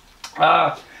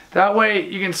 That way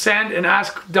you can send and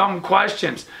ask dumb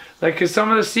questions. Like, because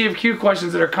some of the CFQ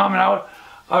questions that are coming out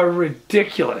are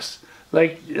ridiculous.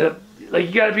 Like you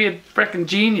gotta be a freaking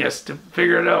genius to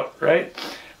figure it out, right?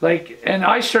 Like, and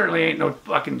I certainly ain't no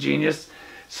fucking genius.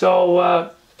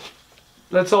 So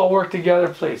let's all work together,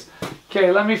 please. Okay,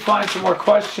 let me find some more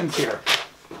questions here.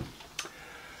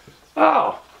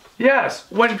 Oh, yes.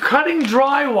 When cutting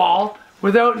drywall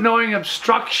without knowing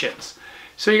obstructions.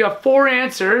 So you got 4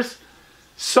 answers.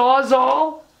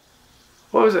 Sawzall,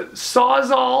 what was it?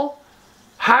 Sawzall,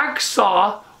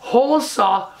 hacksaw, hole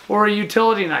saw, or a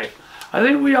utility knife. I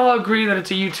think we all agree that it's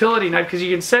a utility knife because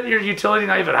you can set your utility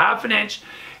knife at 1/2 inch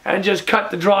and just cut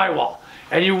the drywall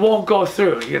and you won't go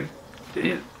through. You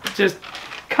can just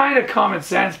kind of common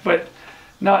sense, but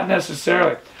not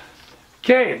necessarily.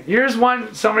 Okay, here's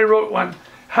one. Somebody wrote one.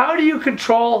 How do you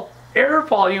control air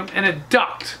volume in a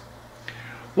duct?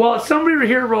 Well, somebody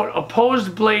here wrote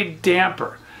opposed blade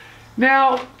damper.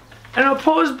 Now, an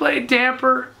opposed blade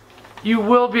damper, you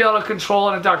will be able to control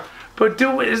in a duct. But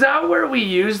is that where we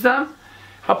use them?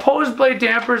 Opposed blade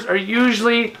dampers are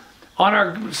usually on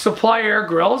our supply air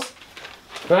grills,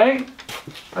 right?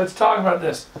 Let's talk about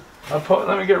this.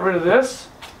 Let me get rid of this.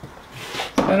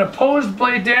 An opposed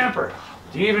blade damper.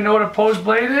 Do you even know what opposed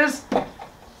blade is?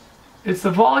 It's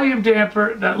the volume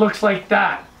damper that looks like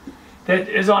that. That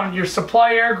is on your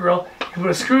supply air grill. You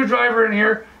put a screwdriver in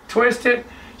here, twist it,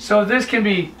 so this can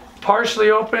be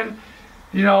partially open,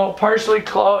 partially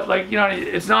closed. Like,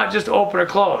 it's not just open or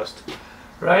closed,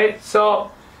 right?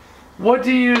 So, what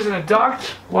do you use in a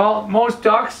duct? Well, most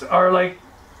ducts are like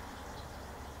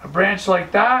a branch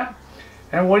like that.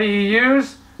 And what do you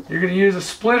use? You're going to use a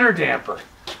splitter damper,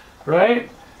 right?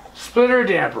 Splitter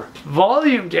damper.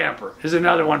 Volume damper is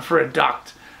another one for a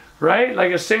duct, right?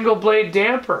 Like a single blade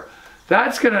damper.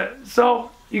 That's gonna,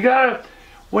 so you gotta,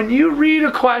 when you read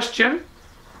a question,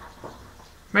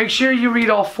 make sure you read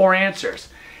all 4 answers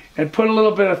and put a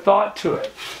little bit of thought to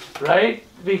it, right?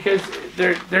 Because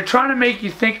they're trying to make you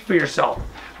think for yourself,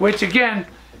 which again,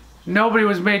 nobody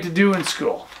was made to do in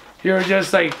school. You're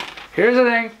just like, here's a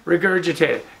thing, regurgitate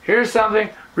it. Here's something,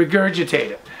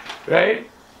 regurgitate it, right?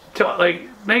 Like,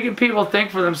 making people think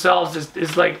for themselves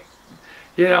is like,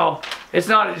 it's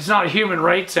not human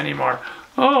rights anymore.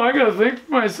 Oh, I gotta think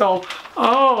for myself.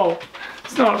 Oh,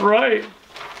 it's not right.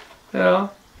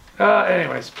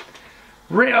 Anyways.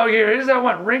 Oh, here's that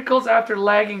one. Wrinkles after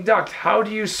lagging duct. How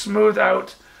do you smooth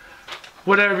out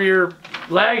whatever you're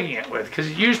lagging it with? Because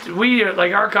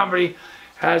like our company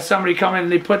has somebody come in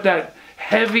and they put that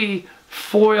heavy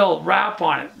foil wrap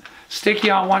on it, sticky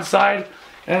on one side,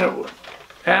 and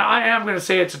I am going to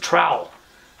say it's a trowel.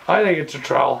 I think it's a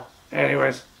trowel.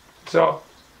 Anyways, so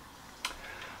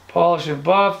polish and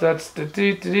buff. That's the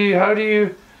how do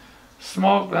you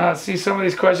smoke? See some of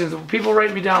these questions. People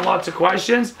write me down lots of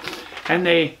questions, and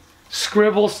they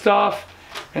scribble stuff,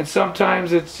 and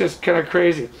sometimes it's just kind of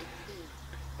crazy.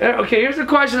 Okay, here's a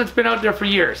question that's been out there for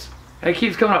years, and it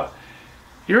keeps coming up.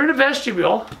 You're in a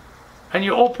vestibule, and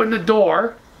you open the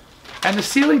door, and the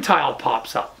ceiling tile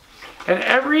pops up. And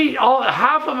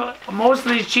most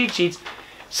of these cheat sheets,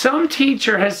 some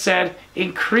teacher has said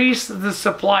increase the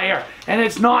supply air, and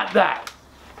it's not that.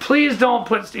 Please don't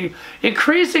put,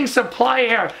 increasing supply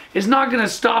air is not going to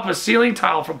stop a ceiling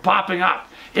tile from popping up.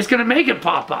 It's going to make it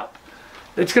pop up.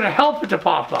 It's going to help it to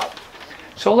pop up.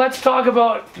 So let's talk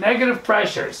about negative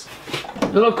pressures.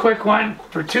 Little quick one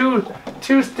for two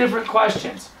different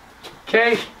questions.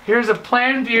 Okay, here's a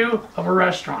plan view of a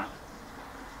restaurant.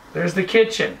 There's the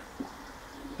kitchen.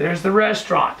 There's the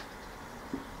restaurant.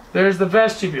 There's the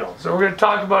vestibule. So we're going to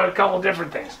talk about a couple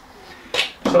different things.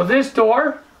 So this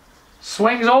door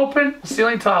swings open, the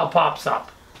ceiling tile pops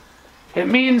up. It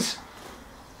means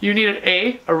you need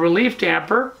a relief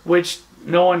damper, which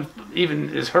no one even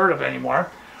has heard of anymore,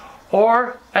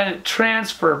 or a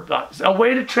transfer, a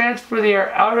way to transfer the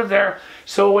air out of there,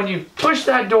 so when you push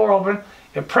that door open,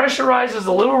 it pressurizes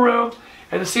the little room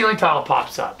and the ceiling tile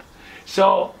pops up.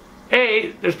 So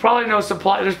there's probably no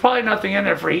supply, there's probably nothing in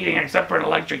there for heating except for an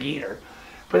electric heater,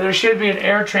 but there should be an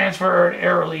air transfer or an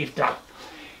air relief duct,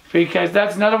 because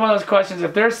that's another one of those questions.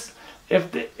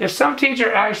 If some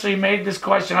teacher actually made this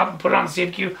question up and put it on the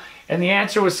CFQ and the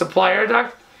answer was supply air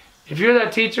duct, if you're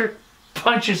that teacher,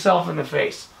 punch yourself in the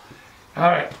face. All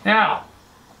right, now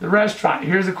the restaurant.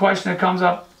 Here's a question that comes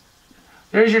up.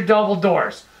 There's your double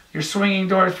doors, your swinging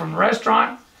doors from the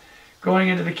restaurant going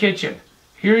into the kitchen.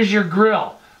 Here's your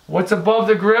grill. What's above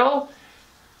the grill?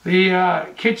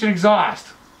 The kitchen exhaust.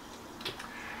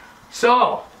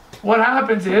 So what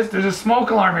happens is there's a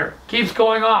smoke alarm here, keeps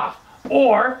going off,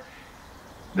 or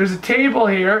there's a table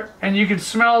here and you can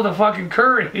smell the fucking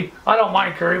curry. I don't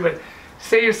mind curry, but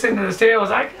say you're sitting at this table,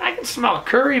 I can smell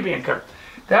curry being cooked.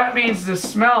 That means the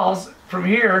smells from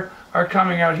here are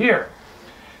coming out here.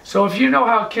 So if you know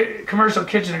how commercial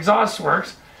kitchen exhaust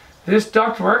works, this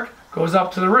ductwork goes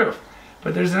up to the roof.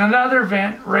 But there's another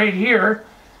vent right here,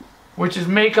 which is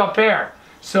makeup air.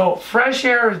 So fresh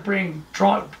air is being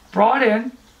brought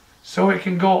in so it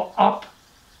can go up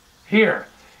here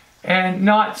and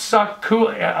not suck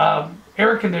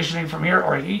air conditioning from here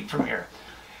or heat from here.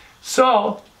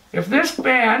 So if this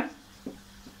fan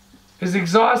is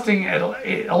exhausting at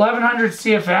 1100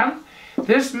 CFM,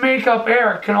 this makeup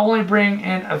air can only bring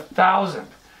in 1000.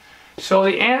 So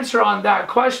the answer on that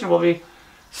question will be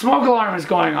smoke alarm is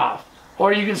going off,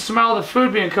 or you can smell the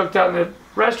food being cooked out in the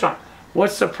restaurant.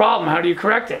 What's the problem? How do you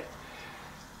correct it?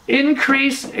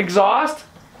 Increase exhaust,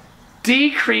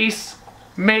 decrease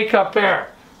makeup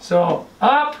air. So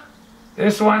up,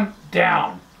 this one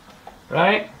down,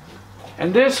 right?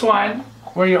 And this one,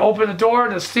 where you open the door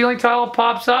and the ceiling tile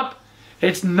pops up,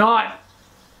 it's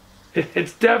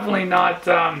definitely not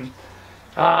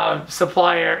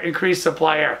supply air, increased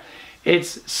supply air.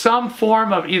 It's some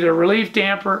form of either relief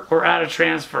damper or add a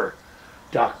transfer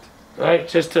duct, right?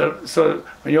 So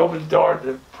when you open the door,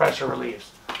 the pressure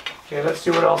relieves. Okay, let's see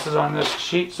what else is on this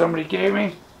sheet somebody gave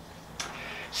me.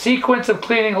 Sequence of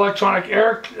cleaning electronic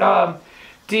air,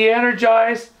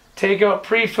 de-energize, take out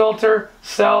pre-filter,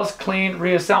 cells, clean,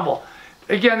 reassemble.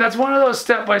 Again, that's one of those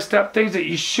step-by-step things that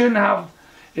you shouldn't have.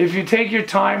 If you take your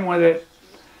time with it,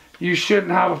 you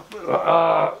shouldn't have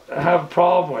a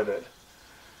problem with it.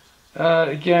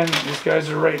 Again, these guys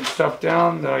are writing stuff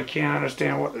down that I can't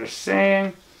understand what they're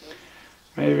saying.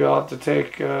 Maybe I'll have to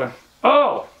take...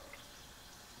 Oh,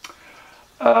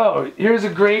 here's a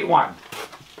great one.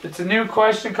 It's a new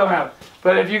question coming up.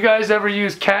 But if you guys ever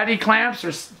use caddy clamps,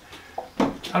 or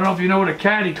I don't know if you know what a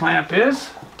caddy clamp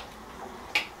is.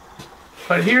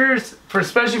 But here's,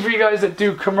 especially for you guys that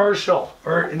do commercial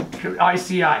or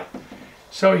ICI.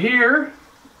 So here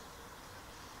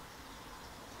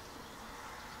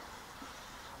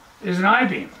is an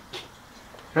I-beam,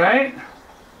 right?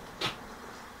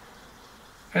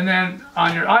 And then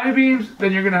on your I-beams,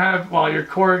 then you're going to have, well, your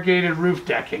corrugated roof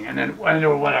decking, and then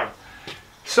or whatever.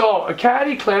 So a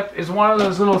caddy clip is one of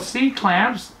those little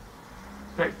C-clamps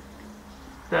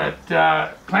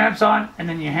that clamps on, and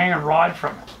then you hang a rod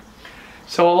from it.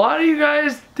 So a lot of you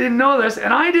guys didn't know this,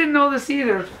 and I didn't know this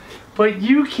either, but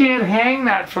you can't hang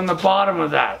that from the bottom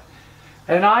of that.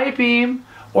 An I-beam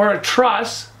or a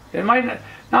truss, it might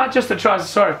not just a truss,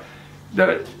 sorry. I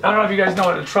don't know if you guys know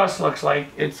what a truss looks like.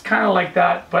 It's kind of like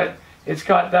that, but it's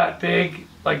got that big,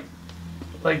 like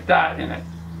that in it.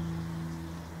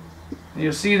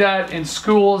 You'll see that in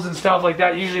schools and stuff like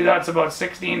that. Usually that's about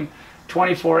 16,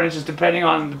 24 inches, depending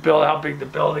on the build, how big the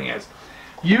building is.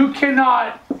 You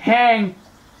cannot hang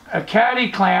a caddy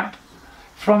clamp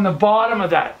from the bottom of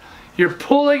that. You're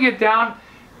pulling it down.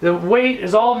 The weight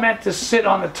is all meant to sit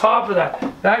on the top of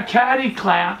that. That caddy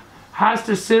clamp has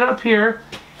to sit up here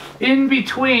in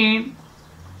between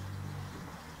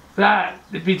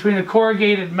the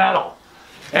corrugated metal.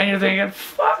 And you're thinking,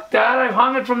 fuck that, I've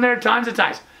hung it from there tons of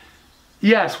times.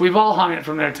 Yes, we've all hung it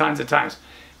from there tons of times.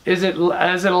 Is it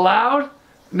allowed?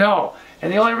 No.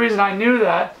 And the only reason I knew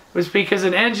that was because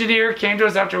an engineer came to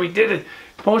us after we did it,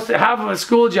 half of a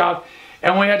school job,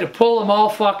 and we had to pull them all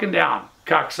fucking down.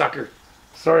 Cocksucker.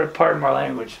 Sorry, pardon my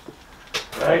language.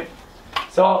 Right?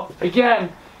 So,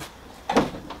 again,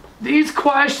 these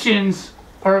questions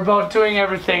are about doing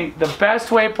everything the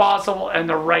best way possible and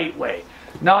the right way,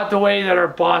 not the way that our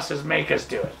bosses make us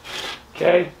do it.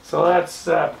 Okay? So that's,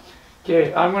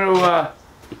 okay, I'm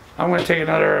gonna take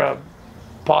another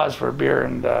pause for a beer,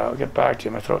 and I'll get back to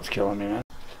you. My throat's killing me, man.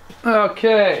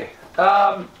 Okay,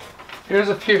 here's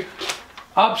a few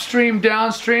upstream,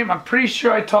 downstream. I'm pretty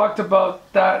sure I talked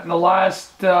about that in the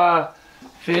last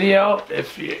video.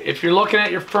 If you're looking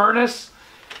at your furnace,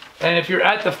 and if you're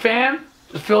at the fan,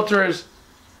 the filter is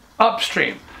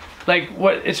upstream. Like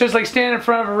what? It's just like standing in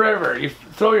front of a river. You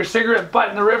throw your cigarette butt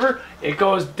in the river, it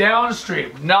goes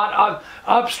downstream, not up.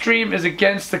 Upstream is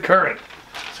against the current.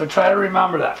 So try to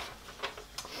remember that.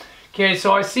 Okay,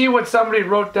 so I see what somebody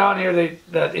wrote down here. The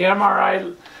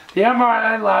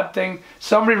MRI lab thing.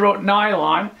 Somebody wrote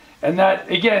nylon, and that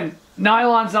again,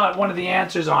 nylon's not one of the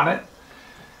answers on it.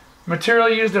 Material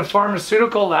used in a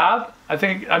pharmaceutical lab. I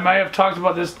think I might have talked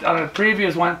about this on a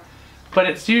previous one, but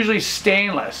it's usually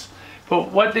stainless.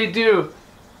 But what they do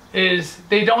is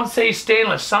they don't say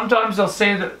stainless. Sometimes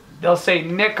they'll say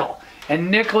nickel,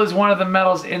 and nickel is one of the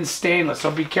metals in stainless.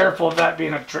 So be careful of that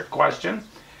being a trick question.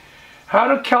 How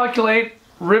to calculate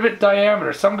rivet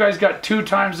diameter? Some guys got 2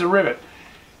 times the rivet.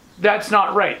 That's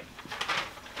not right.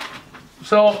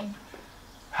 So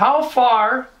how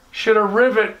far should a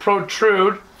rivet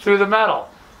protrude through the metal?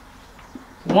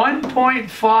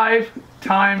 1.5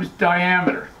 times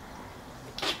diameter.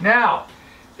 Now,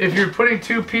 if you're putting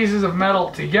 2 pieces of metal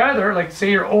together, like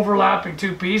say you're overlapping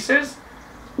 2 pieces,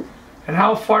 and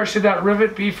how far should that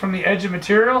rivet be from the edge of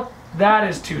material? That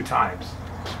is 2 times.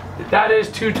 That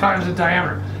is 2 times the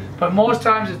diameter. But most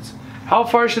times it's, how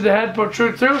far should the head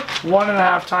protrude through?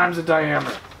 1.5 times the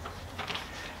diameter.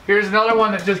 Here's another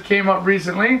one that just came up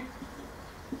recently.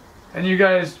 And you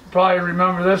guys probably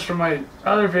remember this from my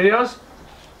other videos.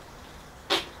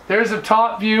 There's a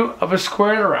top view of a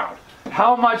squared around.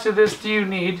 How much of this do you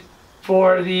need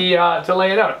for the to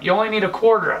lay it out? You only need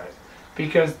 1/4 of it,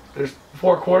 because there's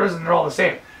 4 quarters and they're all the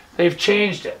same. They've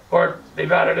changed it, or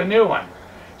they've added a new one.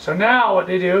 So now what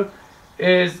they do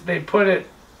is they put it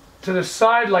to the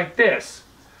side like this.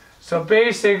 So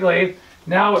basically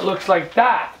now it looks like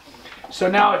that. So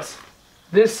now it's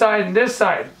this side and this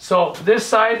side. So this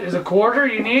side is 1/4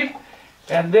 you need,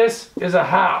 and this is a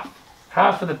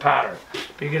half of the pattern,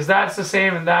 because that's the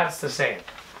same and that's the same.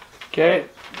 Okay,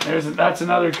 that's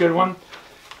another good one.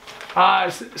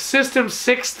 System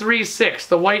 636,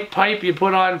 the white pipe you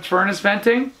put on furnace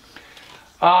venting.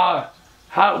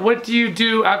 What do you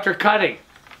do after cutting?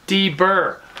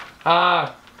 Deburr.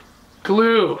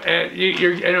 Glue.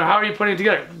 How are you putting it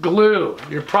together? Glue.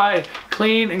 You're probably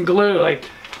clean and glue. Like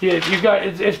you got.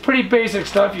 It's pretty basic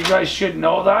stuff. You guys should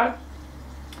know that.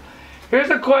 Here's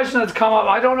a question that's come up.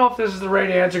 I don't know if this is the right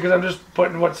answer because I'm just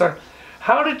putting what's on.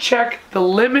 How to check the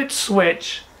limit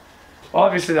switch,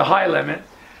 obviously the high limit,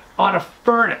 on a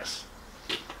furnace.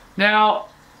 Now,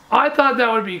 I thought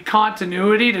that would be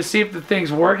continuity to see if the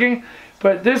thing's working,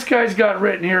 but this guy's got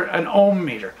written here an ohm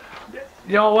meter.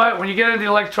 You know what? When you get into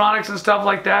electronics and stuff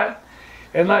like that,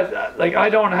 and like I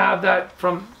don't have that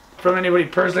from anybody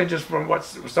personally, just from what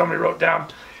somebody wrote down,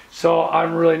 so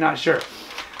I'm really not sure.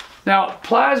 Now,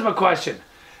 plasma question.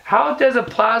 How does a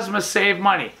plasma save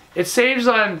money? It saves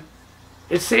on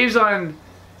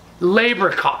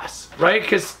labor costs, right?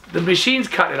 Because the machines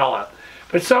cut it all out.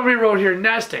 But somebody wrote here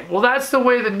nesting. Well, that's the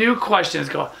way the new questions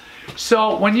go.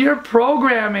 So when you're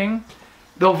programming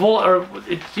or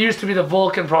it used to be the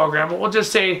Vulcan program, but we'll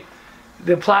just say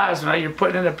the plasma, you're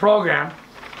putting in a program,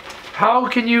 how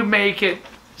can you make it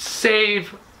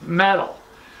save metal?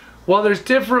 Well, there's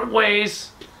different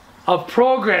ways of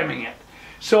programming it.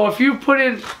 So if you put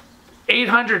in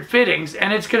 800 fittings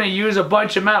and it's going to use a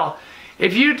bunch of metal,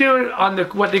 if you do it on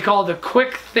what they call the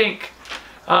quick think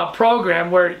program,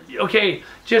 where okay,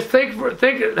 just have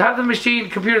the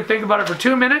computer think about it for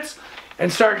 2 minutes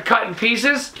and start cutting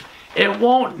pieces, it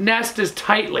won't nest as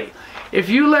tightly. If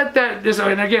you let that,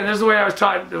 and again, this is the way I was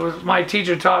taught. It was my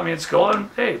teacher taught me in school, and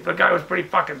hey, the guy was pretty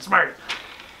fucking smart.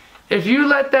 If you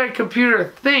let that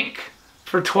computer think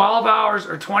for 12 hours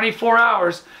or 24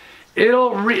 hours,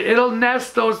 it'll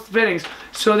nest those fittings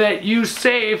so that you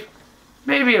save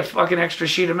maybe a fucking extra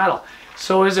sheet of metal.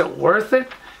 So is it worth it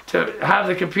to have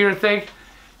the computer think?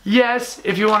 Yes,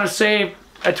 if you want to save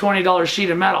a $20 sheet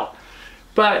of metal.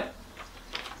 But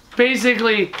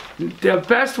basically, the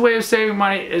best way of saving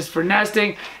money is for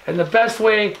nesting, and the best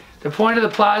way, the point of the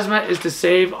plasma is to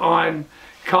save on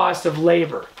cost of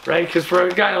labor, right? Because for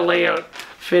a guy to lay out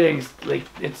fittings, like,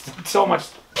 it's so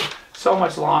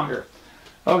much longer.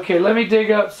 Okay, let me dig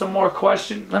up some more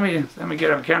questions. Let me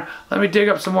get on camera. Let me dig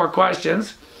up some more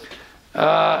questions,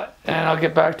 and I'll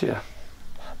get back to you.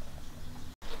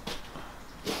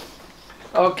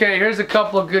 Okay, here's a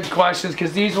couple of good questions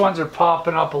because these ones are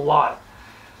popping up a lot.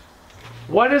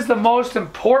 What is the most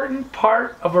important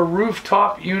part of a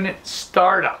rooftop unit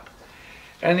startup?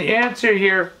 And the answer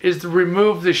here is to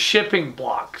remove the shipping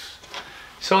blocks.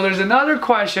 So there's another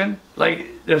question,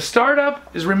 like the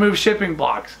startup is remove shipping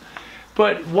blocks.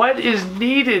 But what is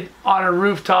needed on a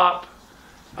rooftop,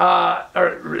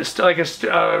 or like a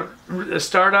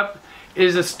startup,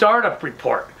 is a startup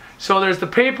report. So there's the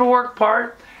paperwork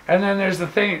part, and then there's the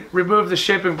thing, remove the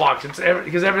shipping blocks. It's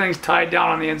because everything's tied down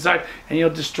on the inside, and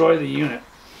you'll destroy the unit.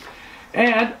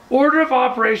 And order of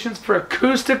operations for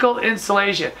acoustical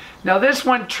insulation. Now this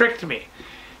one tricked me,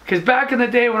 because back in the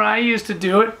day when I used to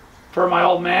do it for my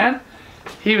old man,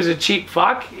 he was a cheap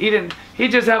fuck. He'd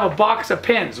just have a box of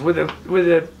pins with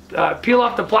a peel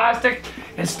off the plastic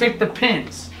and stick the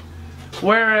pins.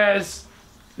 Whereas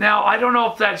now I don't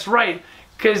know if that's right,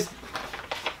 because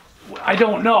I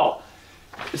don't know.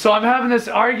 So I'm having this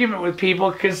argument with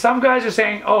people because some guys are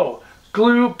saying, oh,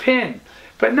 glue pin.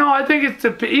 But no, I think it's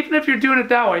even if you're doing it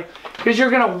that way, because you're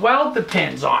gonna weld the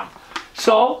pins on.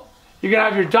 So you're gonna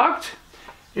have your duct,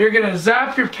 you're gonna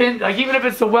zap your pin, like even if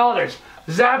it's the welders,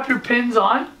 zap your pins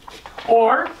on,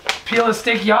 or peel a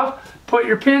sticky off, put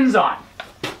your pins on.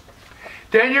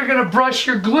 Then you're gonna brush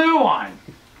your glue on.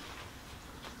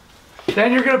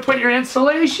 Then you're gonna put your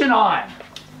insulation on,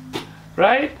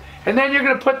 right? And then you're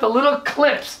gonna put the little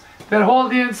clips that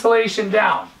hold the insulation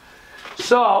down.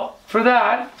 So for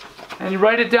that, and you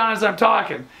write it down as I'm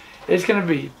talking, it's gonna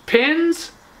be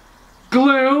pins,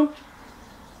 glue,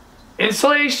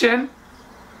 insulation,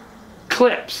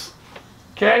 clips.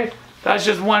 Okay? That's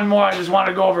just one more I just want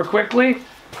to go over quickly.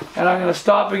 And I'm gonna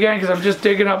stop again because I'm just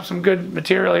digging up some good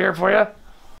material here for you.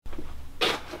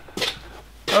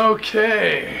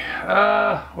 Okay,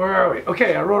 where are we?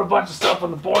 Okay, I wrote a bunch of stuff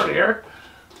on the board here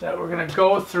that we're gonna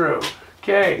go through.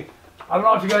 Okay, I don't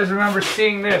know if you guys remember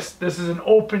seeing this. This is an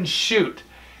open chute.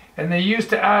 And they used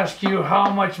to ask you how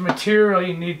much material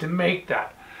you need to make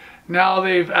that. Now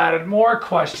they've added more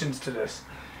questions to this.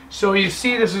 So you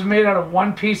see this is made out of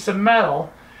one piece of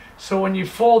metal. So when you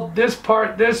fold this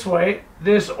part this way,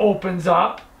 this opens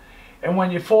up. And when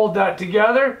you fold that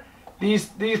together, these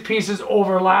pieces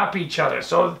overlap each other.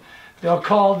 So they'll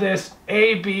call this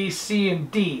A, B, C,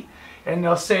 and D. And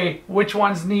they'll say which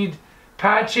ones need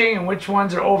patching and which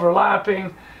ones are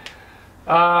overlapping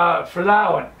for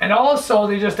that one. And also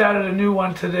they just added a new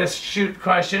one to this chute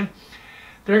question.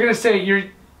 They're going to say you're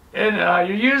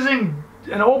using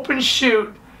an open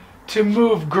chute to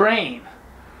move grain.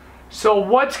 So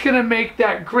what's going to make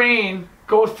that grain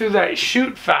go through that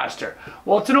chute faster?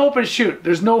 Well, it's an open chute.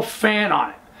 There's no fan on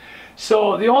it.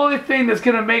 So the only thing that's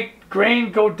going to make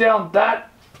grain go down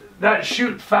that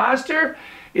chute faster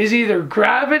is either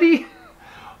gravity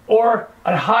or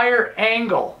a higher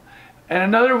angle. And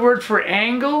another word for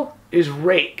angle is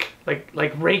rake,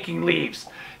 like raking leaves.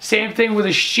 Same thing with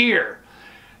a shear.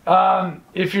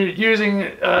 If you're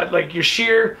using like your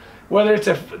shear, whether it's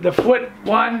the foot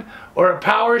one or a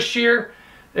power shear,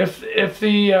 if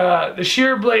the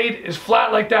shear blade is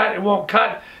flat like that, it won't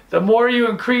cut. The more you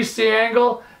increase the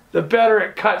angle, the better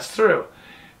it cuts through.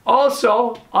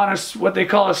 Also, on what they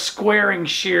call a squaring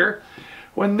shear,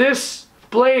 when this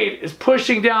blade is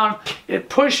pushing down, it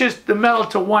pushes the metal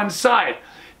to one side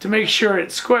to make sure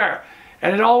it's square,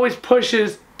 and it always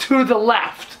pushes to the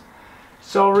left.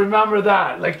 So remember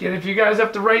that. Like, if you guys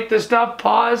have to write this stuff,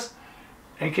 pause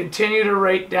and continue to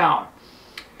write down.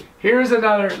 Here's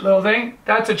another little thing.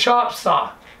 That's a chop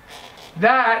saw.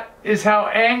 That is how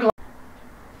angle.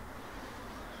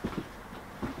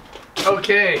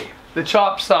 Okay, the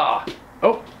chop saw.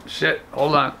 Oh shit,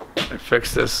 hold on, let me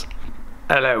fix this.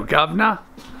 Hello, governor.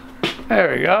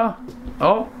 There we go.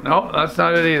 Oh, no, that's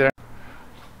not it either.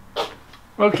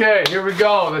 Okay, here we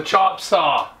go, the chop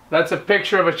saw. That's a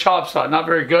picture of a chop saw. Not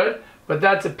very good, but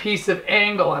that's a piece of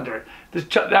angle under it.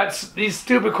 These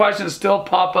stupid questions still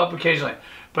pop up occasionally,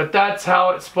 but that's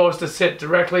how it's supposed to sit,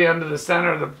 directly under the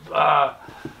center of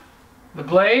the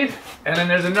blade. And then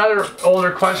there's another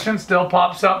older question still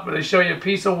pops up, but they show you a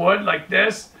piece of wood like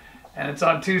this, and it's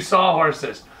on two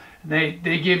sawhorses. They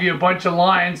give you a bunch of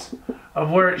lines of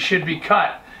where it should be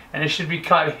cut, and it should be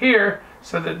cut here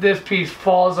so that this piece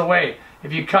falls away.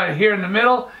 If you cut it here in the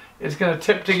middle, it's going to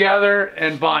tip together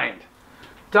and bind.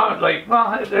 Dumb, like,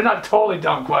 well, they're not totally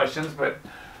dumb questions, but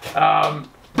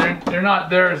they're not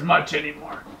there as much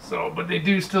anymore. So, but they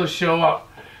do still show up.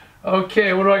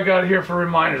 Okay, what do I got here for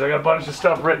reminders? I got a bunch of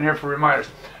stuff written here for reminders.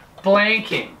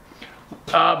 Blanking.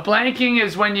 Blanking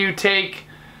is when you take,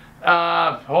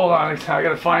 hold on, I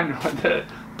gotta find the,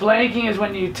 blanking is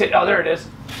when you take, oh, there it is.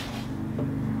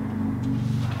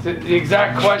 The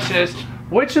exact question is,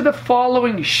 which of the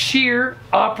following shear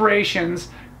operations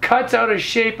cuts out a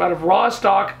shape out of raw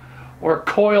stock or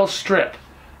coil strip?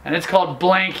 And it's called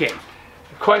blanking.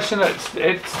 A question that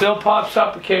it still pops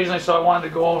up occasionally, so I wanted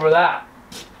to go over that.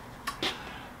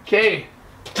 Okay,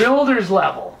 builder's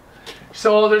level.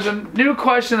 So there's a new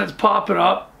question that's popping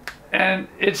up, and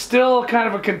it's still kind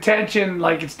of a contention,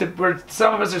 like it's where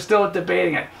some of us are still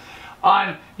debating it.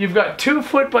 On, you've got 2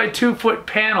 foot by 2 foot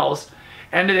panels,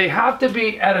 and they have to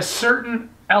be at a certain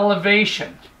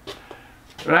elevation,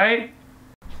 right?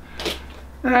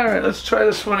 All right, let's try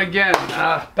this one again.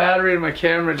 Battery in my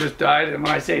camera just died, and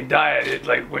when I say died, it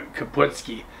like went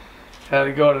kaputski. Had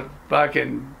to go to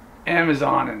fucking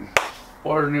Amazon and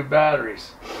order new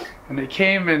batteries. And they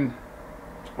came and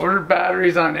ordered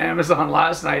batteries on Amazon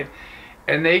last night,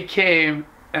 and they came,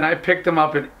 and I picked them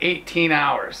up in 18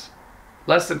 hours.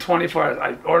 Less than 24 hours.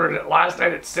 I ordered it last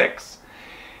night at 6,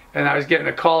 and I was getting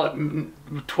a call at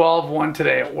 12:01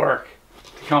 today at work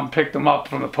to come pick them up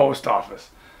from the post office.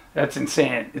 That's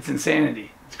insane. It's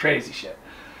insanity. It's crazy shit.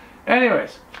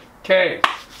 Anyways, okay.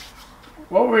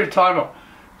 What were we talking about?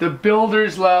 The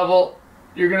builder's level.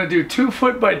 You're going to do 2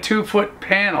 foot by 2 foot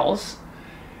panels,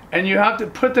 and you have to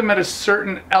put them at a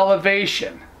certain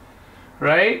elevation,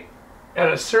 right?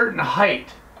 At a certain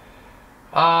height.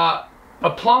 A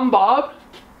plumb bob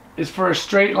is for a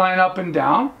straight line up and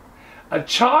down. A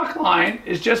chalk line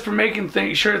is just for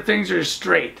making sure things are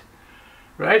straight,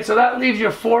 right? So that leaves you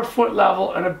a 4 foot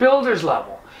level and a builder's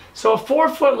level. So a 4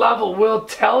 foot level will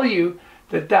tell you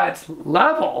that that's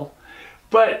level,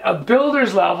 but a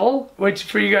builder's level, which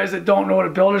for you guys that don't know what a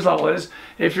builder's level is,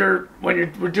 if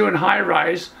we're doing high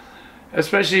rise,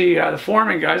 especially the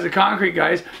forming guys, the concrete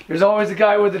guys, there's always a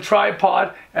guy with the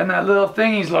tripod and that little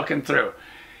thing he's looking through.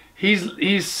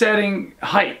 He's setting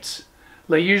heights.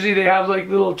 Like usually they have like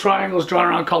little triangles drawn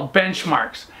around called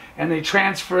benchmarks, and they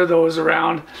transfer those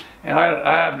around. And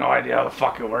I have no idea how the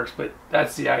fuck it works, but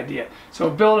that's the idea. So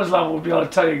a builder's level will be able to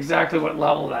tell you exactly what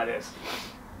level that is.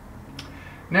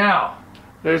 Now,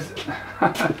 there's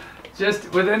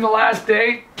just within the last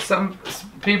day, some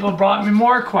people brought me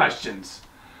more questions.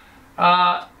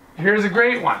 Here's a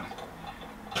great one.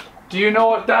 Do you know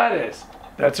what that is?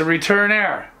 That's a return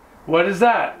air. What is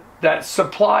that? That's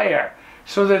supply air.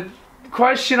 So the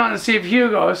question on the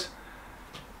CFU goes,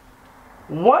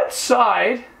 what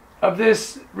side of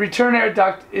this return air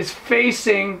duct is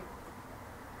facing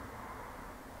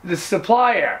the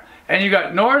supply air? And you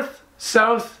got north,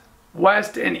 south,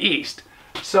 west, and east.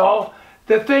 So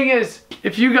the thing is,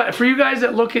 for you guys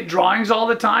that look at drawings all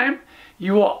the time,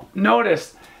 you will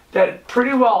notice that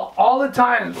pretty well all the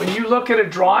time when you look at a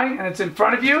drawing and it's in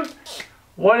front of you,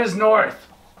 what is north?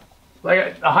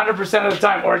 Like 100% of the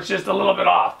time, or it's just a little bit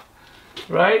off,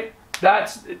 right?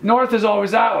 North is always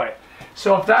that way.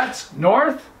 So if that's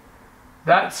north,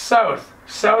 that's south.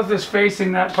 South is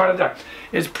facing that part of the duct.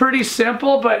 It's pretty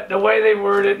simple, but the way they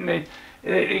word it, and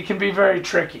it can be very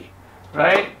tricky,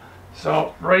 right?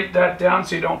 So write that down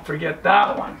so you don't forget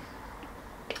that one.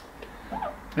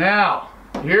 Now,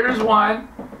 here's one.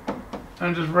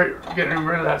 I'm just getting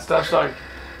rid of that stuff. So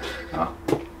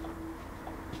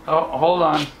oh, hold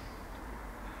on.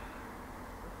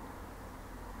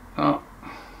 Oh,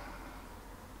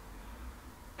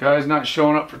 guys not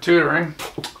showing up for tutoring.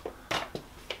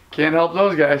 Can't help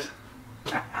those guys.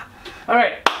 All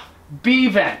right, B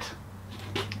vent.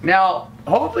 Now,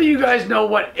 hopefully you guys know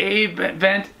what A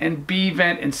vent and B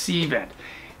vent and C vent.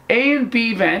 A and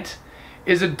B vent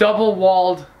is a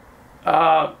double-walled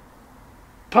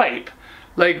pipe.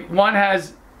 Like one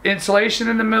has insulation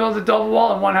in the middle of the double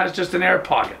wall and one has just an air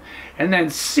pocket. And then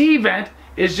C vent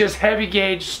is just heavy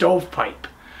gauge stovepipe,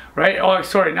 right? Oh,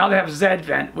 sorry, now they have Z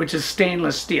vent, which is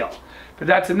stainless steel. But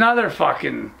that's another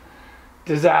fucking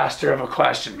disaster of a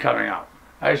question coming up.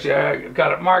 Actually, I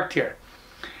got it marked here.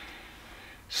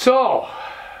 So,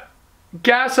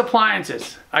 gas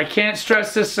appliances. I can't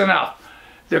stress this enough.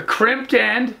 The crimped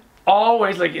end,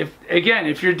 always, like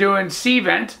if you're doing C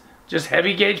vent, just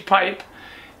heavy gauge pipe,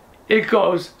 it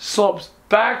slopes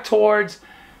back towards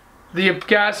the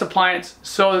gas appliance,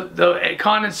 so the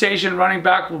condensation running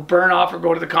back will burn off or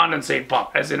go to the condensate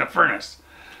pump, as in a furnace.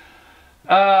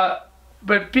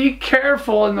 But be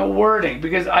careful in the wording,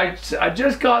 because I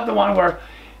just got the one where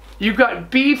you've got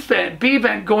B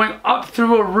vent going up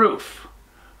through a roof,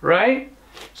 right?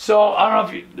 So I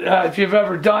don't know if you've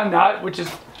ever done that, which is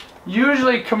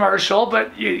usually commercial,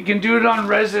 but you can do it on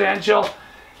residential.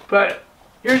 But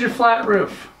here's your flat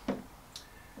roof.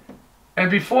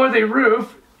 And before they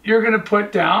roof, you're going to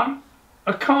put down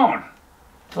a cone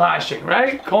flashing,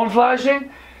 right? Cone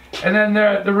flashing. And then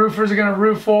the roofers are going to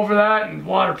roof over that and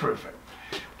waterproof it.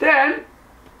 Then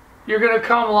you're going to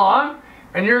come along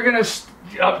and you're going to,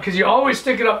 because you always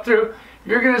stick it up through,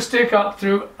 you're going to stick up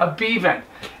through a B vent.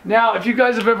 Now, if you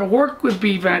guys have ever worked with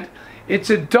B vent, it's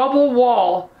a double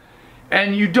wall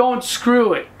and you don't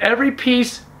screw it. Every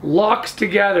piece locks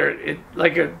together.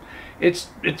 It's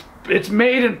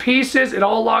made in pieces. It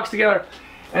all locks together.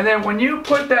 And then when you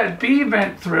put that B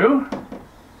vent through,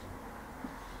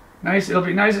 nice, it'll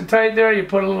be nice and tight there. You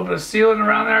put a little bit of sealant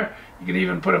around there. You can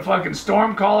even put a fucking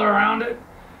storm collar around it.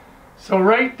 So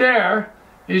right there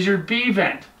is your B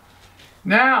vent.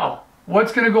 Now,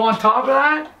 what's going to go on top of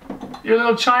that? Your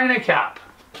little China cap.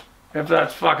 If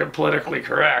that's fucking politically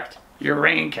correct. Your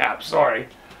rain cap, sorry.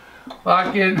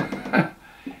 Fucking.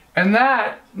 And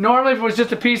that, normally if it was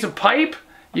just a piece of pipe,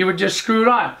 you would just screw it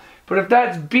on. But if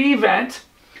that's B vent,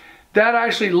 that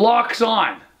actually locks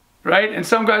on, right? And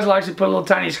some guys will actually put a little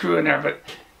tiny screw in there, but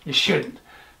you shouldn't.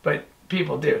 But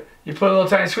people do. You put a little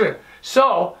tiny screw.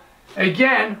 So,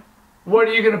 again, what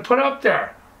are you going to put up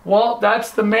there? Well,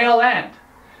 that's the male end.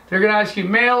 They're going to ask you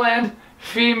male end,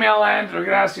 female end. They're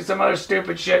going to ask you some other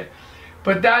stupid shit.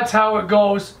 But that's how it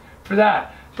goes for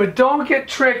that. But don't get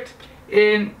tricked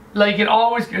in, like it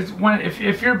always is,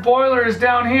 if your boiler is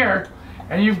down here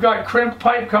and you've got crimp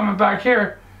pipe coming back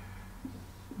here,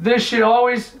 this should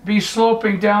always be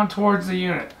sloping down towards the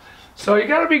unit. So you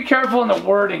got to be careful in the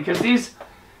wording, because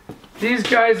these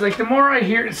guys, like, the more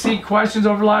I see questions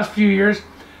over the last few years,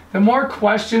 the more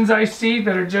questions I see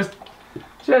that are just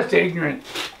ignorant.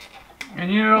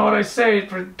 And you know what I say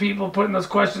for people putting those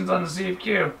questions on the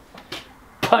CFQ?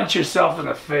 Punch yourself in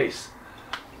the face.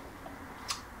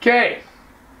 Okay,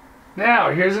 now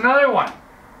here's another one.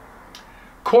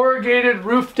 Corrugated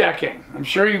roof decking. I'm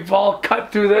sure you've all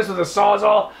cut through this with a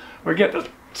sawzall, or get the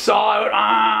saw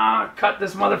out, cut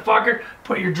this motherfucker,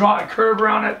 put your curb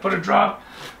around it, put a drop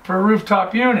for a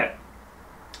rooftop unit.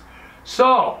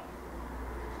 So,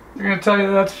 they're going to tell you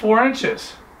that that's 4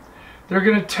 inches. They're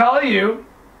going to tell you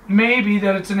maybe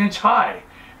that it's 1 inch high.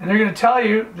 And they're going to tell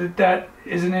you that that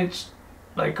is 1 inch,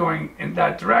 like, going in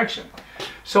that direction.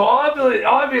 So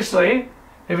obviously,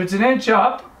 if it's 1 inch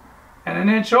up and 1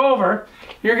 inch over,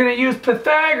 you're going to use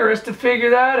Pythagoras to figure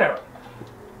that out.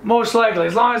 Most likely,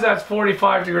 as long as that's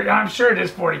 45 degrees. I'm sure it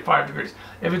is 45 degrees.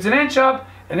 If it's 1 inch up,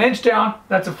 1 inch down,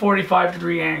 that's a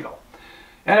 45-degree angle.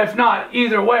 And if not,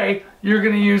 either way, you're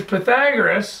going to use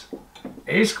Pythagoras,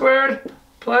 a squared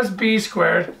plus b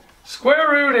squared,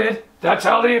 square rooted. That's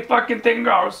how the fucking thing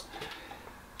goes.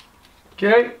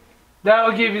 Okay?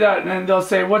 That'll give you that, and then they'll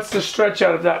say, what's the stretch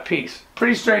out of that piece?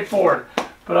 Pretty straightforward,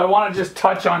 but I want to just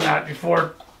touch on that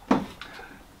before.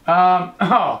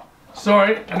 Oh,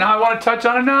 sorry, and now I want to touch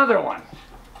on another one.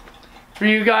 For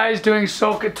you guys doing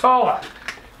SOHCAHTOA,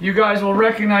 you guys will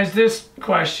recognize this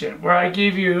question, where I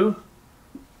give you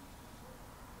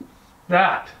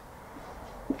that.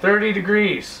 30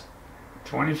 degrees,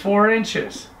 24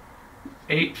 inches,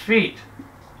 8 feet.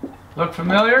 Look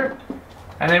familiar?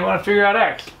 And they want to figure out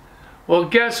X. Well,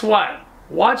 guess what?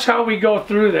 Watch how we go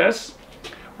through this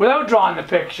without drawing the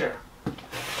picture.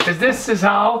 Because this is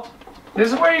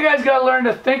where you guys got to learn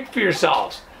to think for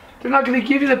yourselves. They're not going to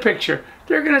give you the picture.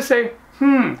 They're going to say,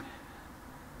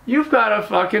 you've got a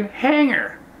fucking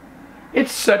hanger.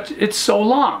 It's so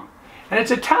long. And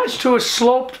it's attached to a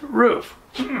sloped roof.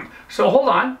 So hold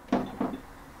on.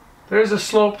 There's a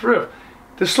sloped roof.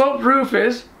 The sloped roof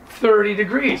is 30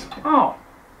 degrees. Oh,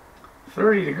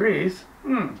 30 degrees.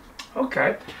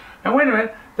 Okay. And wait a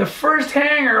minute. The first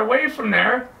hanger away from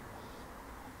there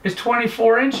is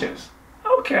 24 inches.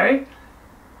 Okay.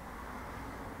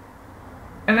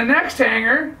 And the next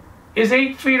hanger is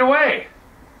 8 feet away.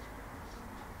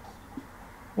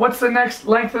 What's the next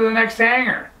length of the next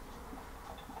hanger?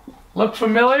 Look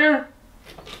familiar?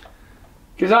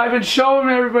 Because I've been showing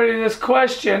everybody this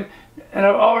question and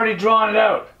I've already drawn it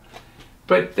out.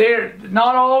 But they're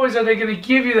not always are they going to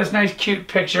give you this nice cute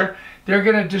picture. They're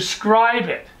going to describe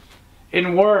it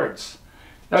in words.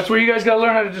 That's where you guys got to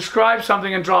learn how to describe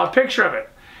something and draw a picture of it.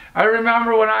 I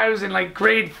remember when I was in like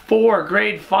grade 4,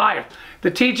 grade 5,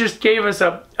 the teachers gave us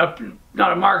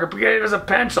not a marker, but gave us a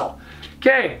pencil.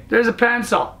 Okay, there's a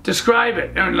pencil. Describe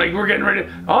it. And like we're getting ready.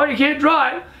 Oh, you can't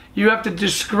draw it. You have to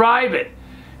describe it.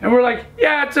 And we're like,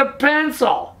 yeah, it's a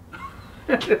pencil.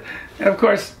 And of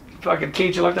course, fucking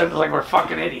teacher looked at us like we're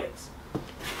fucking idiots.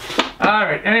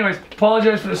 Alright, anyways,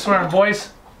 apologize for the swearing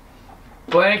voice.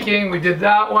 Blanking, we did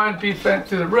that one. B vent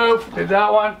through the roof, did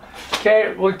that one.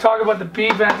 Okay, we'll talk about the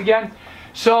B vent again.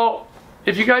 So,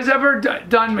 if you guys ever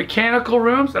done mechanical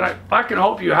rooms, and I fucking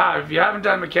hope you have. If you haven't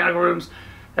done mechanical rooms,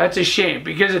 that's a shame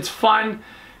because it's fun.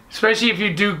 Especially if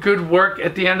you do good work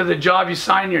at the end of the job, you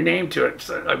sign your name to it.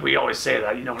 So, like we always say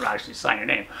that, you don't actually sign your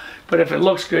name. But if it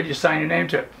looks good, you sign your name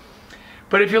to it.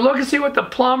 But if you look and see what the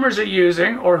plumbers are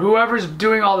using, or whoever's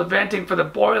doing all the venting for the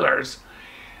boilers,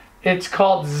 it's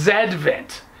called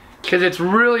Z-Vent. Because it's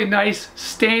really nice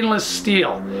stainless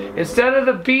steel. Instead of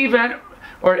the B vent,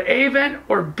 or A vent,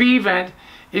 or B vent,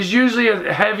 is usually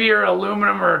a heavier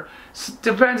aluminum, or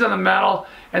depends on the metal.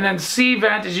 And then C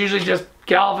vent is usually just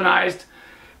galvanized.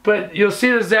 But you'll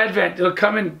see the Z-Vent, it'll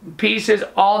come in pieces,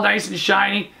 all nice and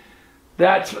shiny.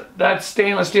 That's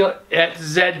stainless steel at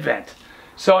Z-Vent.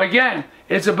 So again,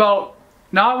 it's about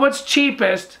not what's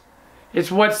cheapest, it's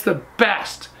what's the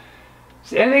best.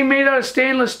 Anything made out of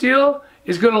stainless steel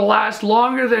is going to last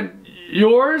longer than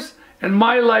yours and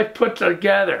my life put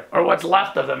together, or what's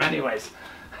left of them anyways.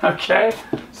 Okay?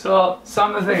 So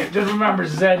some of the things, just remember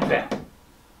Z-Vent.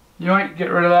 You ain't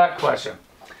get rid of that question.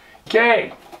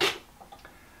 Okay.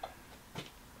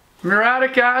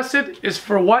 Muriatic acid is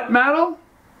for what metal?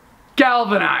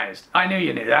 Galvanized. I knew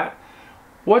you knew that.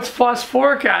 What's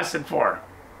phosphoric acid for?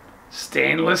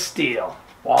 Stainless steel.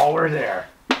 While we're there.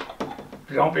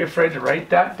 Don't be afraid to write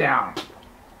that down.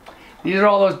 These are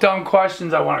all those dumb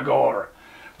questions I want to go over.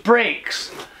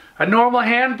 Brakes. A normal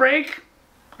hand brake.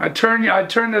 I'd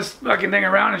turn this fucking thing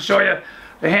around and show you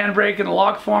the hand brake and the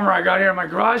lock former I got here in my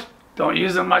garage. Don't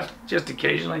use them much, just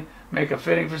occasionally. Make a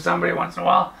fitting for somebody once in a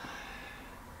while.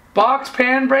 Box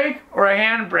pan brake or a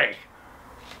hand brake?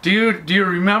 Do you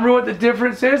remember what the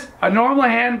difference is? A normal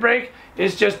hand brake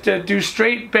is just to do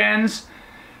straight bends.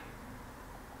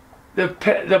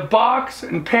 The box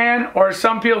and pan, or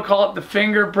some people call it the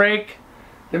finger brake.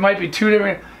 There might be two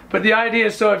different, but the idea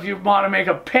is so if you want to make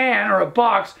a pan or a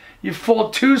box, you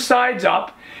fold two sides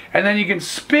up and then you can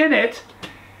spin it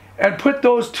and put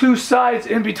those two sides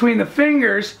in between the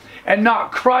fingers and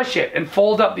not crush it and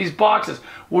fold up these boxes,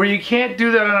 where you can't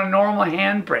do that on a normal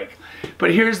hand brake.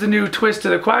 But here's the new twist to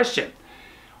the question.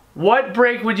 What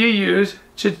brake would you use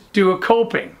to do a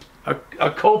coping? A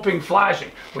coping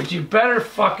flashing, which you better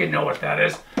fucking know what that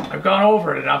is. I've gone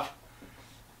over it enough.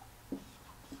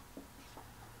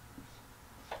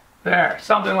 There,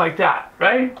 something like that,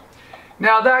 right?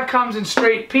 Now that comes in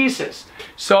straight pieces.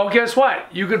 So guess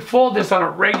what? You could fold this on a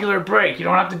regular brake. You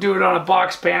don't have to do it on a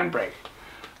box pan brake.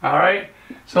 All right?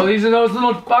 So these are those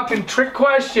little fucking trick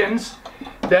questions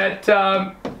that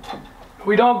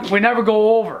we never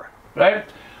go over, right?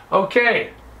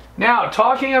 Okay. Now,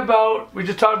 we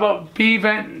just talked about B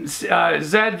vent, Z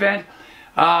vent,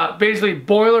 basically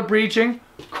boiler breaching,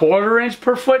 1/4 inch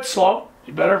per foot slope.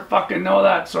 You better fucking know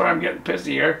that. Sorry, I'm getting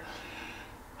pissy here.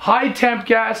 High temp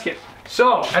gasket.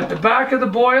 So, at the back of the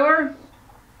boiler,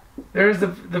 there's the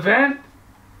vent,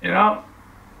 you know,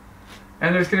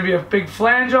 and there's going to be a big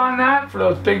flange on that for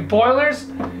those big boilers,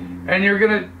 and you're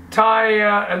going to tie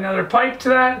another pipe to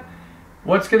that.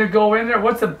 What's going to go in there?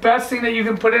 What's the best thing that you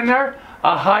can put in there?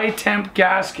 A high temp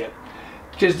gasket.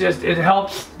 Just it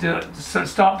helps to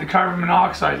stop the carbon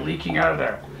monoxide leaking out of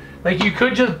there. Like, you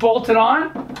could just bolt it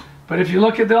on, but if you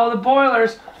look at all the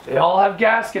boilers, they all have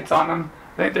gaskets on them.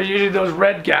 I think they're usually those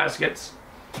red gaskets.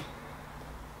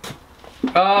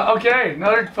 Okay,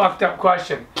 another fucked up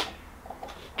question.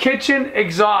 Kitchen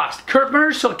exhaust,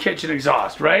 commercial kitchen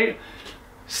exhaust, right?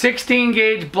 16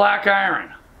 gauge black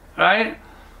iron, right?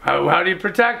 How do you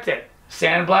protect it?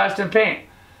 Sandblast and paint.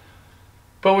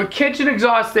 But with kitchen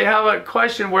exhaust, they have a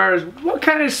question, whereas what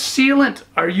kind of sealant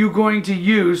are you going to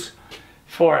use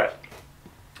for it?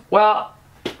 Well,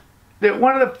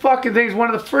 one of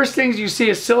the first things you see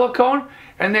is silicone,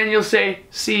 and then you'll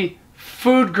see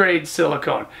food grade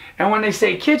silicone. And when they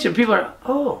say kitchen, people are,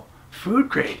 oh, food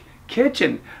grade,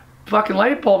 kitchen, fucking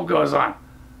light bulb goes on.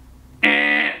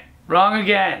 Wrong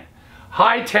again.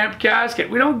 High temp gasket.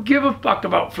 We don't give a fuck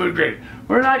about food grade.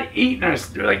 We're not eating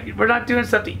we're not doing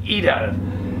stuff to eat out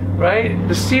of, right?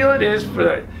 The sealant is for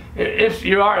the, if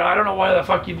you are, I don't know why the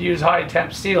fuck you'd use high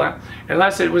temp sealant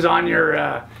unless it was on your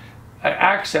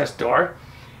access door.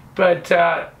 But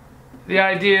the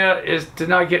idea is to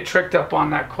not get tricked up on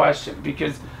that question,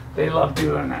 because they love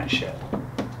doing that shit.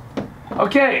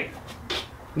 Okay,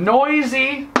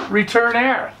 noisy return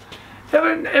air.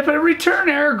 If a return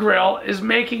air grill is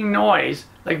making noise,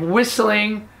 like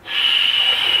whistling,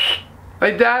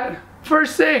 like that,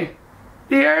 first thing,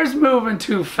 the air's moving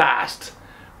too fast,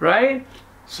 right?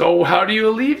 So how do you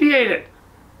alleviate it?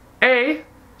 A,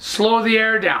 slow the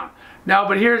air down. Now,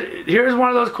 but here's one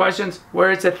of those questions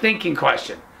where it's a thinking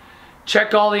question.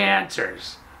 Check all the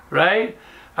answers, right?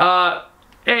 A,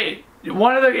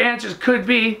 one of the answers could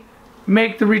be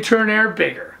make the return air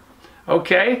bigger,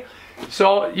 okay?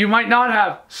 So you might not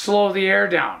have slow the air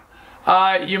down.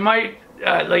 You might,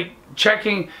 like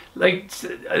checking, like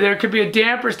there could be a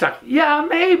damper stuck. Yeah,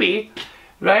 maybe,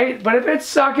 right? But if it's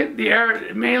sucking the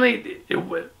air, mainly,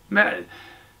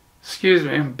 excuse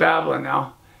me, I'm babbling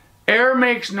now. Air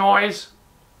makes noise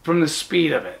from the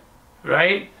speed of it,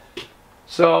 right?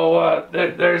 So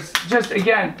there's just,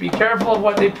 again, be careful of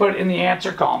what they put in the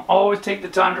answer column. Always take the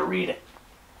time to read it.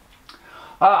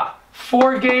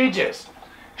 4 gauges,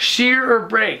 shear or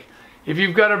break. If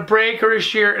you've got a break or a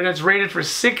shear and it's rated for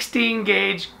 16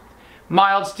 gauge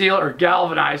mild steel or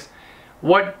galvanized,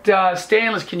 what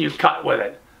stainless can you cut with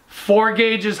it? 4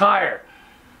 gauges higher,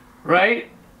 right?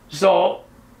 So,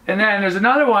 and then there's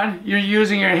another one, you're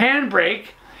using your hand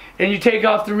brake and you take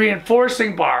off the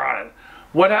reinforcing bar on it.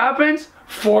 What happens?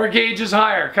 4 gauges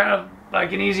higher, kind of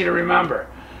like an easy to remember,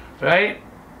 right?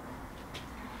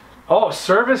 Oh,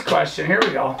 service question, here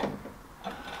we go.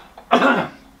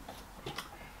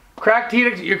 Cracked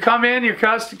heat, you come in, your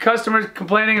customer's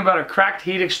complaining about a cracked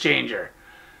heat exchanger.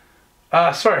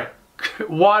 Sorry,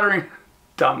 watering,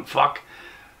 dumb fuck.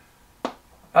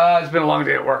 It's been a long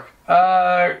day at work.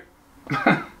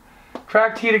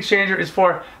 Cracked heat exchanger is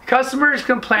for customers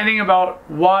complaining about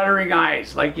watering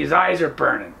eyes, like his eyes are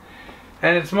burning.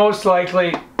 And it's most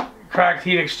likely cracked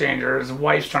heat exchanger. His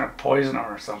wife's trying to poison him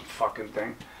or some fucking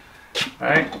thing.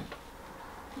 Alright?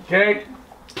 Okay.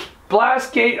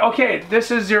 Blast gate. Okay,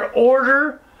 this is your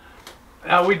order.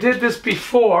 We did this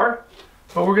before,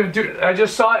 but we're gonna do it. I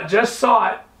just saw it, just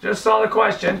saw the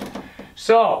question.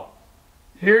 So,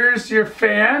 here's your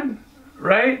fan,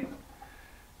 right?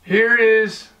 Here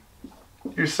is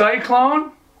your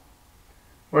cyclone,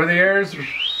 where the air is,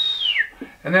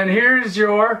 and then here's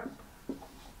your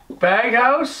bag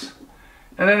house,